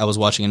recently I was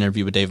watching an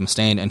interview with Dave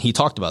Mustaine and he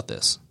talked about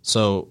this.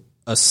 So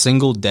a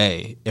single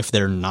day, if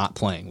they're not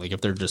playing, like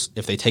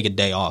if they take a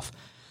day off,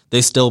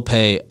 they still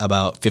pay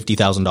about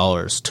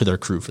 $50,000 to their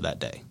crew for that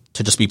day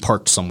to just be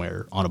parked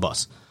somewhere on a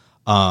bus.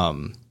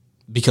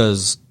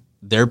 Because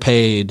they're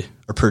paid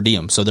or per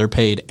diem. So they're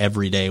paid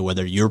every day,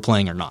 whether you're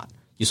playing or not.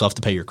 You still have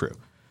to pay your crew.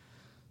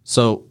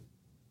 So,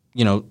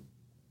 you know,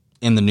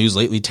 in the news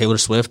lately, Taylor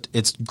Swift,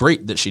 it's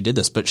great that she did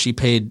this, but she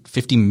paid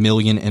 $50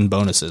 million in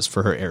bonuses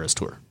for her Eras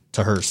tour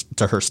to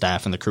her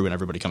staff and the crew and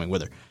everybody coming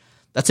with her.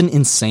 That's an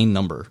insane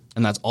number,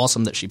 and that's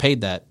awesome that she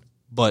paid that.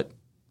 But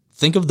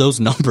think of those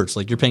numbers.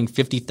 Like, you're paying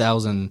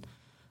 $50,000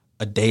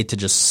 a day to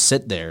just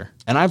sit there.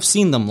 And I've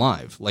seen them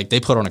live. Like, they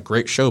put on a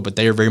great show, but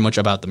they are very much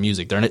about the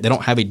music. They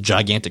don't have a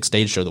gigantic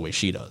stage show the way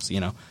she does,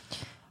 you know.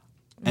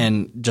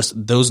 And just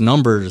those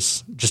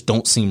numbers just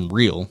don't seem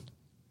real.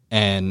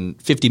 And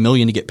 $50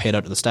 million to get paid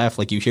out to the staff,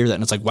 like, you hear that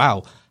and it's like,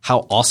 wow,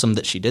 how awesome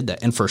that she did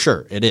that. And for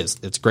sure, it is.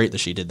 It's great that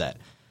she did that.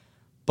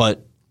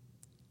 But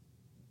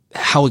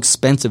how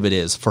expensive it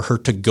is for her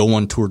to go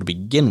on tour to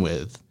begin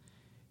with.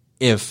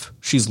 If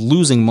she's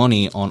losing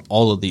money on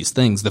all of these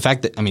things, the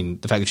fact that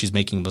she's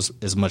making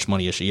as much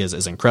money as she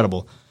is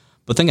incredible.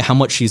 But think of how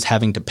much she's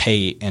having to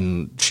pay,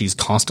 and she's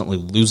constantly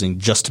losing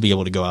just to be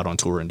able to go out on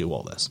tour and do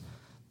all this.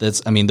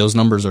 Those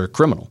numbers are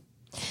criminal.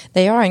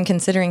 They are, and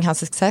considering how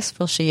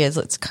successful she is,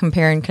 let's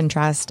compare and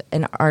contrast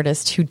an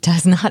artist who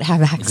does not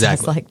have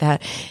access like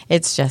that.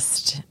 It's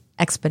just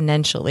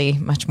exponentially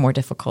much more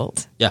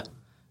difficult. Yeah.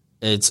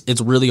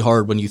 It's really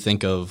hard when you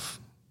think of,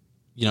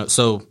 you know,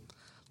 so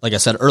like I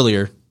said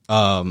earlier,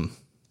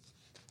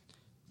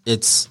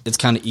 it's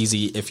kind of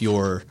easy if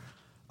you're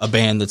a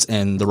band that's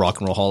in the Rock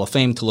and Roll Hall of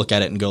Fame to look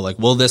at it and go like,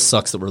 well, this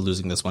sucks that we're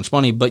losing this much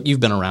money, but you've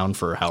been around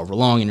for however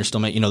long and you're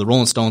still making, you know, the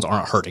Rolling Stones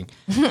aren't hurting,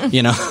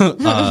 you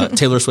know,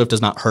 Taylor Swift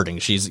is not hurting.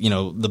 She's, you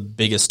know, the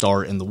biggest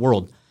star in the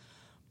world,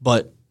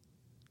 but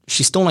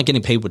she's still not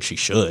getting paid what she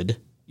should,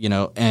 you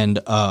know? And,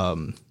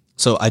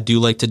 so I do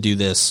like to do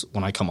this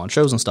when I come on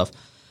shows and stuff.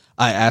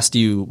 I asked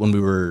you when we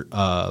were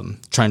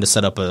trying to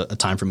set up a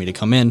time for me to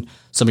come in,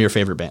 some of your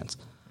favorite bands.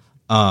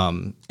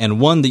 And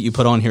one that you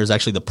put on here is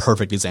actually the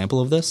perfect example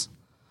of this.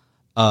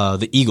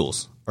 The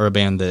Eagles are a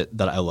band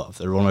that I love.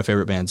 They're one of my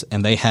favorite bands,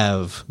 and they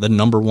have the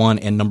number 1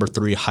 and number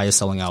 3 highest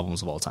selling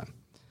albums of all time.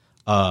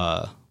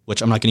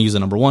 Which I'm not going to use the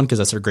number 1 because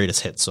that's their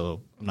greatest hit,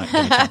 so I'm not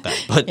going to count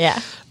that. But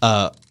yeah.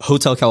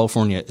 Hotel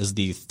California is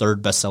the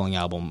 3rd best selling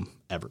album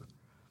ever.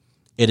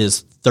 It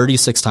is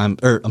 26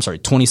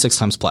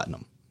 times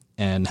platinum.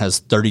 And has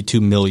 32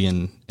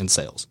 million in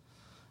sales,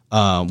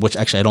 which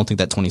actually I don't think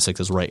that 26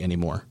 is right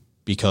anymore,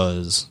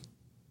 because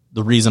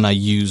the reason I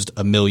used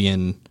 $1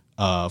 million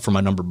for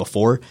my number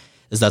before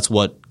is that's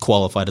what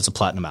qualified as a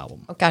platinum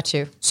album. Oh, got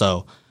you.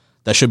 So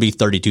that should be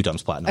 32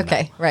 times platinum.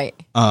 Okay, now. Right.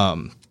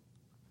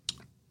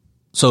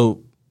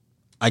 So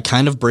I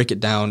kind of break it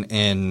down,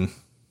 and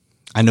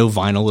I know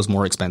vinyl is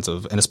more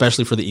expensive, and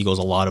especially for the Eagles,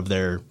 a lot of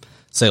their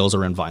sales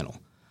are in vinyl.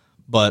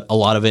 But a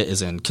lot of it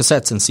is in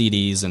cassettes and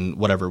CDs and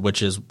whatever,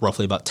 which is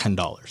roughly about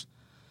 $10.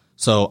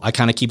 So I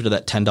kind of keep it to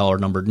that $10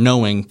 number,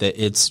 knowing that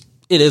it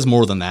is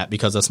more than that,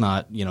 because that's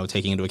not, you know,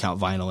 taking into account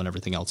vinyl and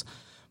everything else.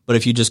 But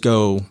if you just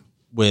go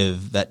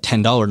with that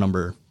 $10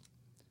 number,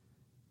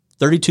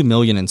 32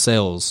 million in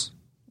sales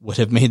would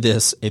have made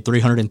this a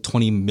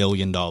 $320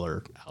 million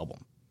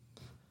album.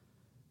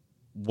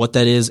 What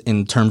that is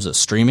in terms of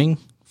streaming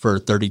for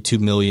 32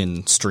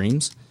 million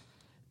streams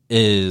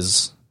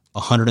is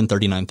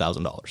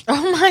 $139,000.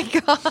 Oh my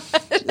God.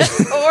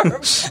 That's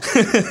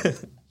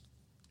horrible.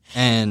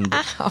 And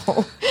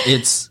ow.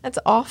 That's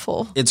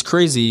awful. It's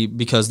crazy,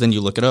 because then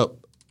you look it up.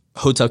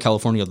 Hotel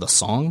California, the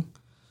song,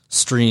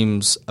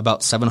 streams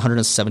about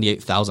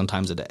 778,000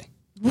 times a day.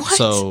 What?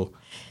 So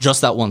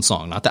just that one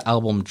song, not the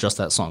album, just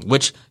that song,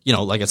 which, you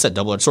know, like I said,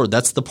 double-edged sword.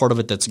 That's the part of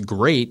it that's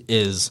great,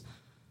 is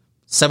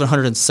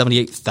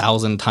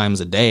 778,000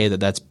 times a day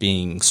that's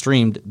being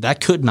streamed.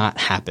 That could not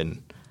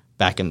happen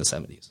back in the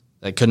 70s.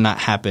 That could not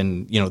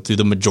happen, you know, through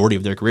the majority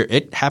of their career.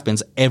 It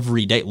happens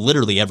every day,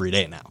 literally every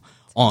day now,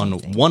 on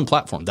one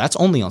platform. That's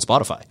only on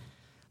Spotify.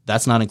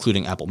 That's not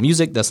including Apple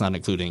Music. That's not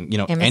including, you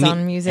know,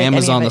 Amazon Music.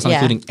 Amazon. That's not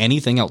including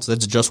anything else.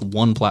 That's just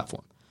one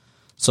platform.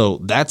 So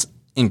that's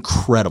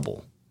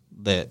incredible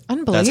that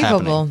that's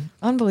happening.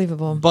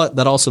 Unbelievable. But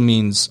that also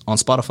means on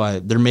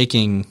Spotify, they're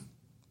making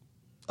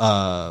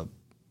about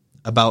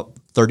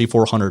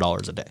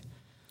 $3,400 a day.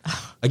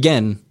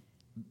 Again,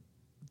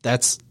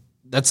 that's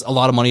a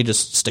lot of money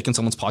just stick in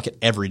someone's pocket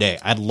every day.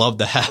 I'd love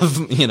to have,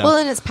 you know. Well,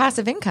 and it's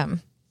passive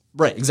income.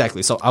 Right,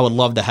 exactly. So I would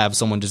love to have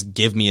someone just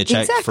give me a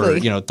check for,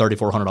 you know,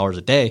 $3,400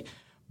 a day.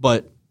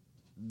 But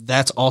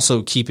that's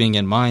also keeping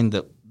in mind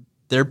that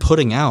they're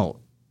putting out,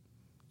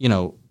 you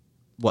know,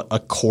 what, a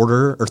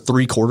quarter or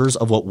 3/4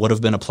 of what would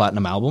have been a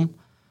platinum album.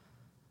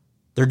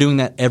 They're doing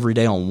that every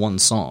day on one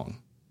song.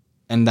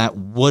 And that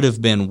would have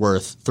been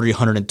worth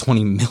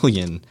 $320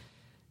 million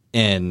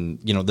in,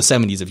 you know, the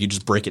 70s, if you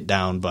just break it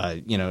down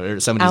by, you know,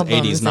 70s,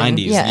 albums 80s, 90s,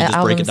 you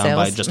just break it down sales.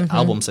 by just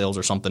album sales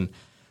or something.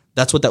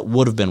 That's what that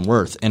would have been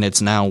worth, and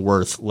it's now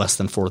worth less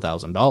than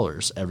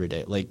 $4,000 every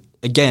day. Like,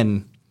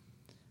 again,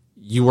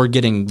 you are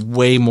getting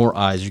way more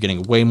eyes, you're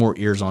getting way more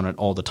ears on it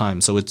all the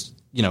time. So it's,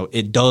 you know,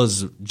 it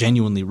does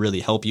genuinely really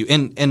help you.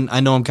 And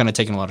I know I'm kind of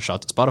taking a lot of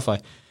shots at Spotify.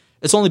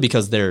 It's only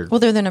because they're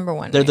the number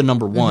one. They're the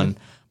number one.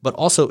 But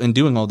also in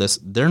doing all this,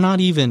 they're not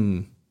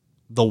even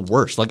the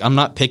worst. Like, I'm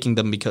not picking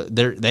them because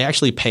they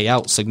actually pay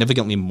out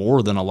significantly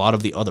more than a lot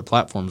of the other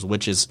platforms,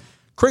 which is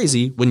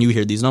crazy when you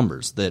hear these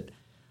numbers, that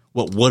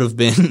what would have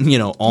been,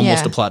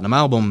 almost a platinum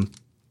album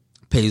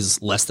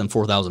pays less than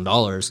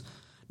 $4,000,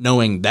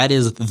 knowing that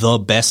is the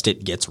best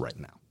it gets right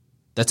now.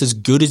 That's as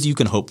good as you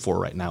can hope for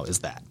right now, is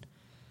that.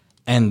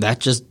 And that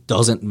just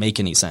doesn't make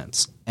any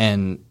sense.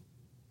 And,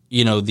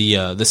 the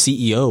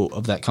CEO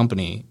of that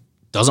company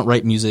doesn't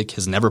write music,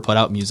 has never put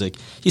out music.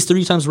 He's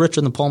 3 times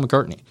richer than Paul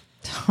McCartney.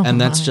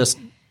 And that's just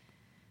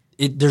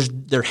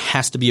there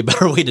has to be a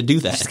better way to do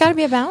that. There's got to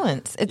be a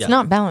balance. It's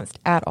not balanced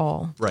at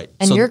all. Right.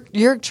 And so,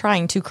 you're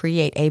trying to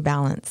create a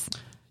balance.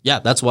 Yeah,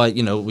 that's why,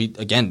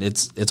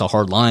 it's a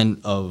hard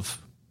line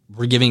of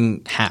we're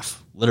giving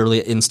half,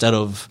 literally, instead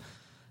of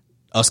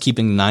us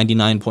keeping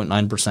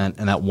 99.9%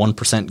 and that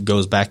 1%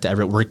 goes back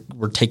to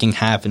we're taking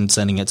half and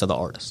sending it to the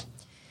artist.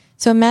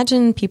 So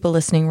imagine people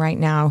listening right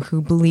now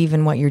who believe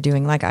in what you're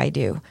doing like I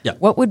do. Yeah.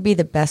 What would be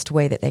the best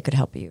way that they could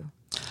help you?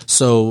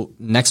 So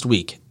next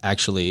week,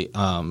 actually,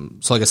 so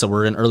like I said,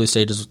 we're in early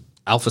stages.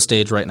 Alpha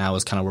stage right now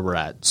is kind of where we're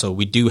at. So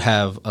we do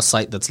have a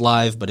site that's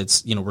live, but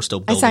it's, we're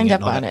still building it. I signed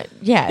up on it.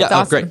 Yeah, it's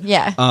awesome. Great.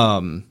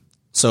 Yeah.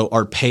 So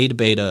our paid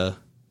beta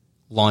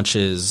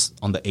launches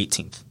on the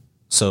 18th.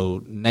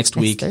 So next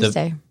week,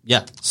 Thursday.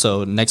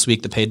 So next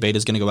week the paid beta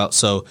is going to go out.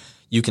 So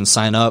you can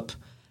sign up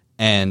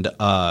and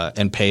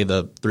pay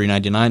the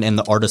 $3.99, and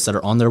the artists that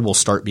are on there will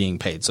start being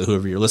paid. So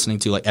whoever you're listening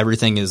to, like,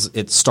 everything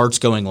it starts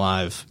going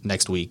live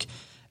next week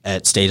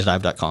at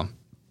StageDive.com.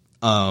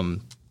 The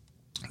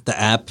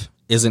app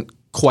isn't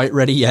quite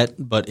ready yet,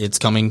 but it's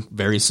coming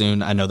very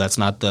soon. I know that's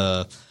not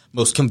the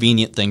most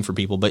convenient thing for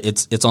people, but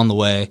it's on the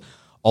way.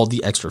 All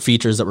the extra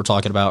features that we're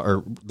talking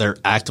about they're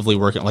actively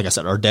working. Like I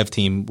said, our dev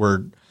team,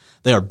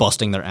 they are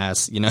busting their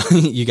ass.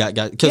 You got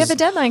you have a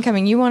deadline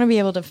coming. You want to be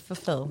able to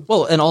fulfill.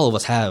 Well, and all of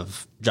us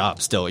have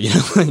jobs still.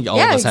 All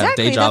of us have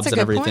day jobs and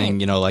everything.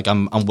 Point. Like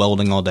I'm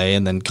welding all day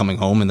and then coming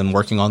home and then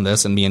working on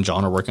this. And me and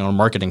John are working on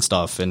marketing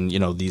stuff and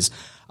these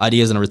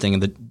ideas and everything.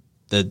 And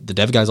the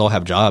dev guys all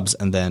have jobs,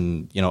 and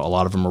then a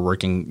lot of them are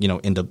working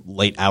into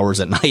late hours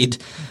at night,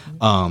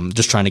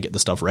 just trying to get the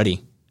stuff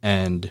ready.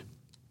 And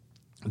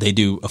they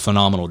do a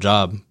phenomenal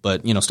job,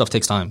 but stuff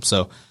takes time.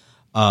 So.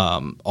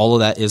 All of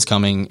that is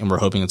coming, and we're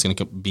hoping it's going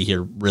to be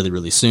here really,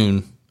 really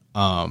soon.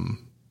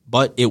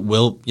 But it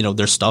will,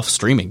 there's stuff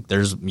streaming.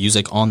 There's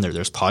music on there.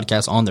 There's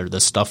podcasts on there.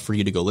 There's stuff for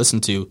you to go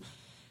listen to.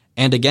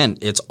 And again,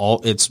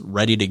 it's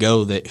ready to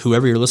go, that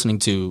whoever you're listening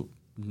to,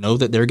 know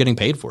that they're getting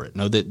paid for it.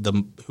 Know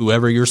that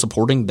whoever you're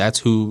supporting, that's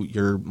who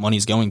your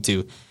money's going to.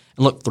 And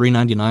look,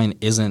 $3.99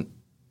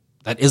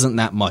 isn't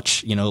that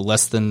much,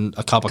 less than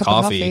a cup of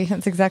coffee.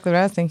 That's exactly what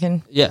I was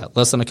thinking. Yeah.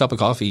 Less than a cup of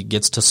coffee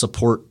gets to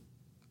support,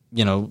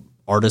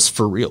 artists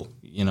for real.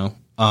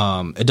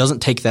 It doesn't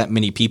take that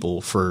many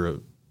people for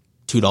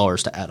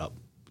 $2 to add up,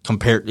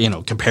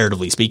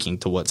 comparatively speaking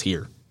to what's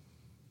here.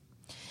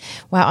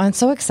 Wow, I'm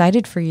so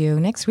excited for you.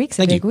 Next week's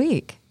a big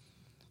week.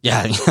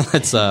 Yeah,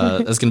 that's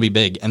going to be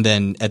big. And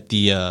then at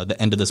the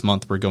end of this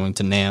month, we're going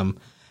to NAMM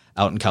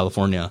out in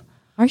California.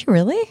 Are you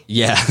really?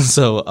 Yeah.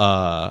 So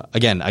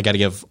again, I got to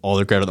give all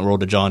the credit in the world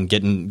to John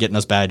getting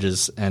us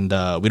badges, and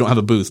we don't have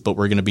a booth, but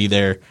we're going to be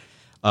there.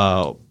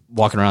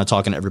 Walking around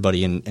talking to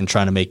everybody and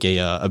trying to make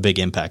a big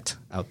impact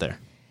out there.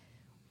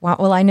 Wow.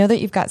 Well, I know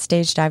that you've got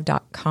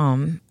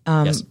StageDive.com,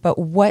 yes. But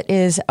what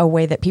is a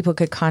way that people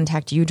could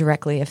contact you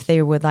directly if they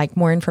would like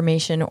more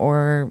information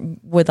or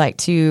would like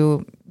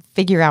to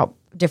figure out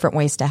different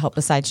ways to help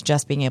besides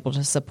just being able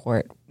to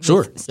support?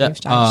 Sure.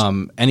 Yeah.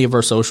 Any of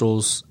our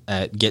socials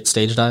at Get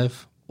StageDive,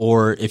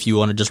 or if you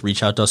want to just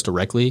reach out to us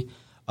directly,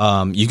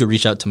 you could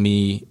reach out to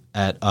me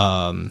at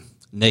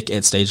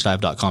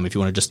nick@stagedive.com if you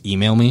want to just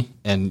email me,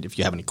 and if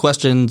you have any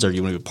questions or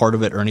you want to be a part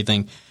of it or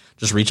anything,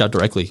 just reach out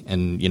directly.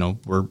 And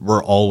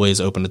we're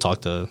always open to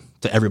talk to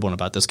everyone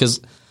about this,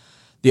 because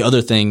the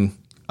other thing,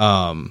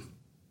 I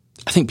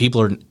think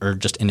people are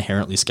just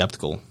inherently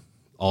skeptical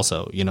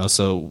also,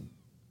 so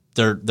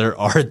there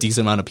are a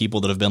decent amount of people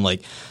that have been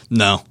like,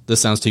 no,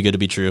 this sounds too good to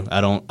be true.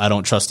 I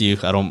don't trust you.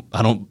 I don't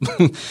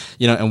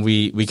and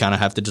we kind of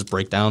have to just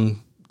break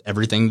down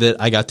everything that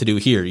I got to do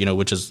here,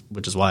 which is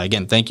why,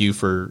 again, thank you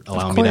for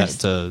allowing me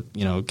to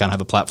kind of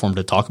have a platform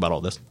to talk about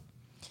all this.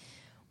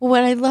 Well,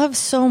 what I love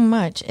so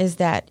much is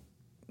that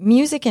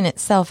music in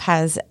itself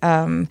has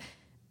lands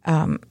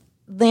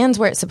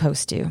where it's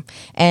supposed to,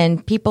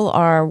 and people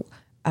are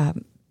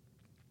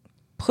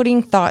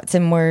putting thoughts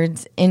and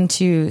words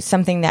into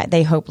something that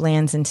they hope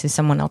lands into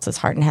someone else's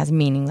heart and has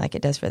meaning like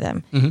it does for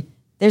them. Mm-hmm.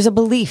 There's a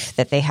belief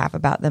that they have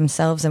about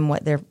themselves and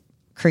what they're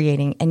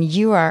creating, and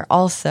you are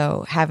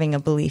also having a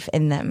belief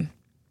in them.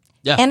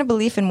 Yeah. And a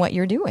belief in what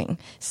you're doing.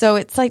 So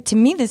it's like, to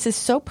me, this is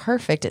so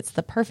perfect. It's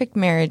the perfect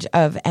marriage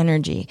of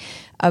energy,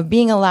 of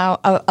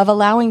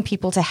allowing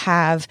people to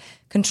have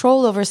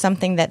control over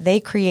something that they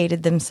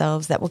created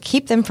themselves, that will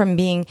keep them from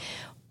being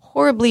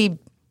horribly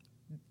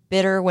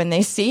bitter when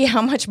they see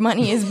how much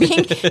money is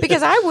being,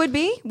 because I would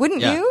be,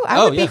 wouldn't you?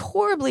 I would be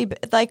horribly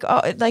like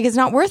it's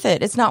not worth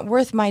it. It's not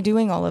worth my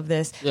doing all of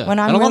this. Yeah. When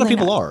I'm, and a lot of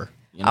people are.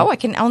 You know? Oh, I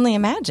can only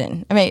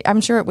imagine. I mean,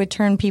 I'm sure it would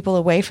turn people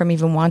away from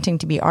even wanting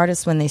to be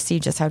artists when they see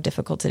just how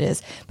difficult it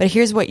is. But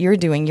here's what you're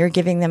doing. You're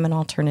giving them an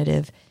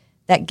alternative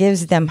that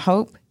gives them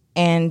hope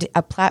and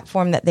a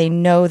platform that they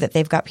know that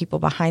they've got people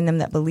behind them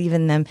that believe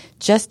in them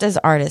just as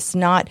artists,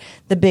 not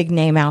the big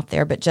name out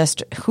there, but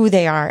just who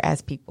they are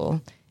as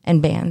people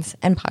and bands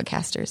and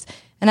podcasters.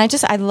 And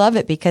I love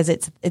it because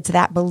it's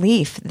that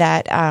belief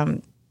that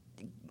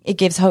it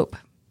gives hope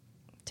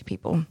to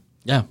people.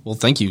 Yeah. Well,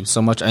 thank you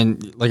so much.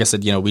 And like I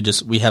said, you know,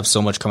 we have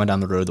so much coming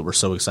down the road that we're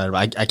so excited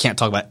about. I can't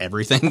talk about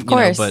everything, of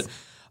course. You know,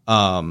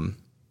 but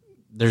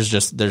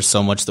there's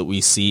so much that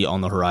we see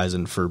on the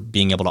horizon for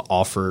being able to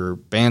offer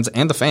bands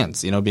and the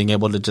fans, you know, being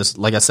able to just,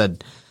 like I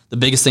said, the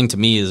biggest thing to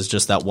me is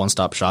just that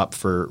one-stop shop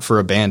for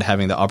a band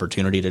having the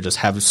opportunity to just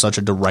have such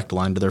a direct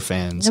line to their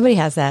fans. Nobody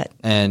has that.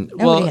 And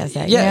Nobody has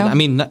that. Yeah, you know? I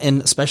mean,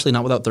 and especially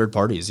not without third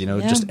parties, you know,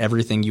 just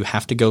everything. You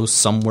have to go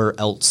somewhere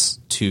else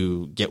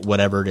to get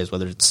whatever it is,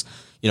 whether it's,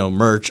 you know,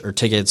 merch or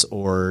tickets,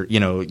 or, you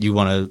know, you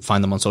want to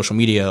find them on social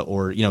media,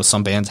 or, you know,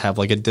 some bands have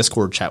like a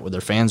Discord chat with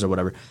their fans or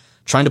whatever.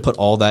 Trying to put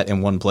all that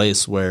in one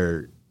place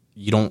where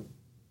you don't,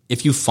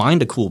 if you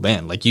find a cool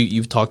band, like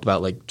you've talked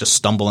about, like just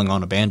stumbling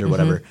on a band or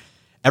whatever,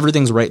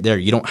 everything's right there.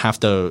 You don't have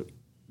to,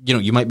 you know,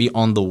 you might be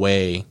on the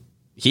way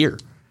here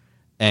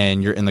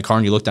and you're in the car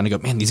and you look down and go,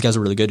 man, these guys are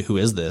really good. Who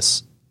is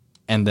this?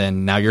 And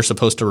then now you're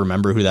supposed to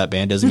remember who that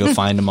band is and go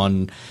find them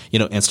on, you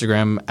know,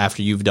 Instagram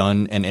after you've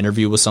done an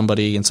interview with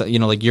somebody. And so, you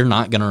know, like you're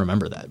not going to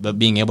remember that, but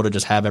being able to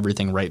just have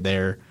everything right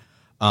there,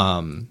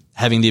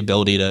 having the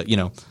ability to, you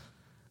know,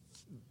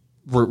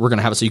 we're going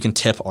to have it so you can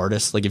tip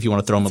artists. Like if you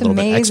want to throw them a little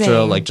bit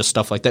extra, like just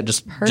stuff like that,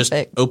 just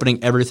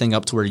opening everything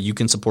up to where you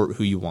can support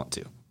who you want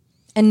to.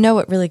 And know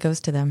it really goes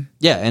to them.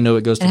 Yeah, and know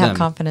it goes to them. And have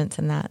confidence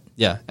in that.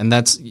 Yeah, and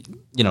that's,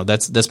 you know,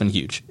 that's been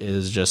huge,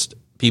 is just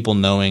people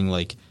knowing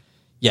like,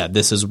 yeah,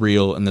 this is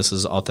real and this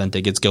is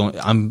authentic. It's going,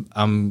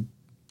 I'm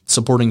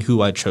supporting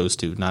who I chose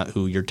to, not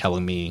who you're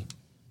telling me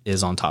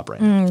is on top right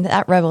now.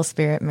 That rebel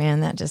spirit, man,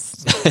 that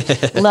just,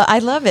 I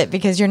love it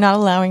because you're not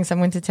allowing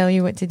someone to tell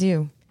you what to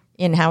do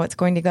and how it's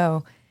going to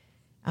go.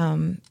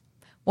 Well,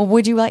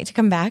 would you like to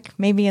come back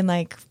maybe in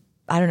like,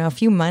 I don't know, a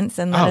few months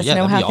and let us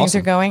know how things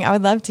are going? I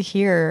would love to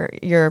hear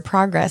your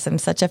progress. I'm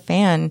such a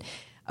fan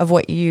of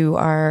what you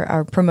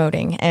are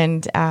promoting.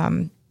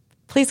 And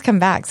please come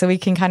back so we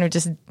can kind of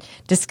just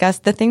discuss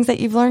the things that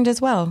you've learned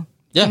as well.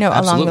 Yeah, you know,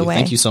 absolutely. along the way.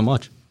 Thank you so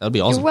much. That'd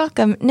be awesome. You're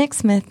welcome. Nick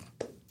Smith,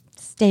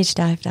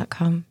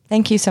 StageDive.com.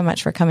 Thank you so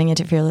much for coming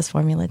into Fearless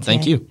Formula today.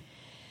 Thank you.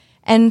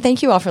 And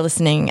thank you all for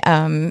listening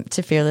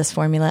to Fearless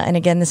Formula. And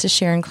again, this is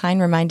Sharon Klein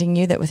reminding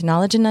you that with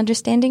knowledge and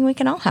understanding, we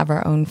can all have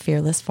our own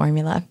fearless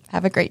formula.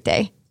 Have a great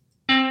day.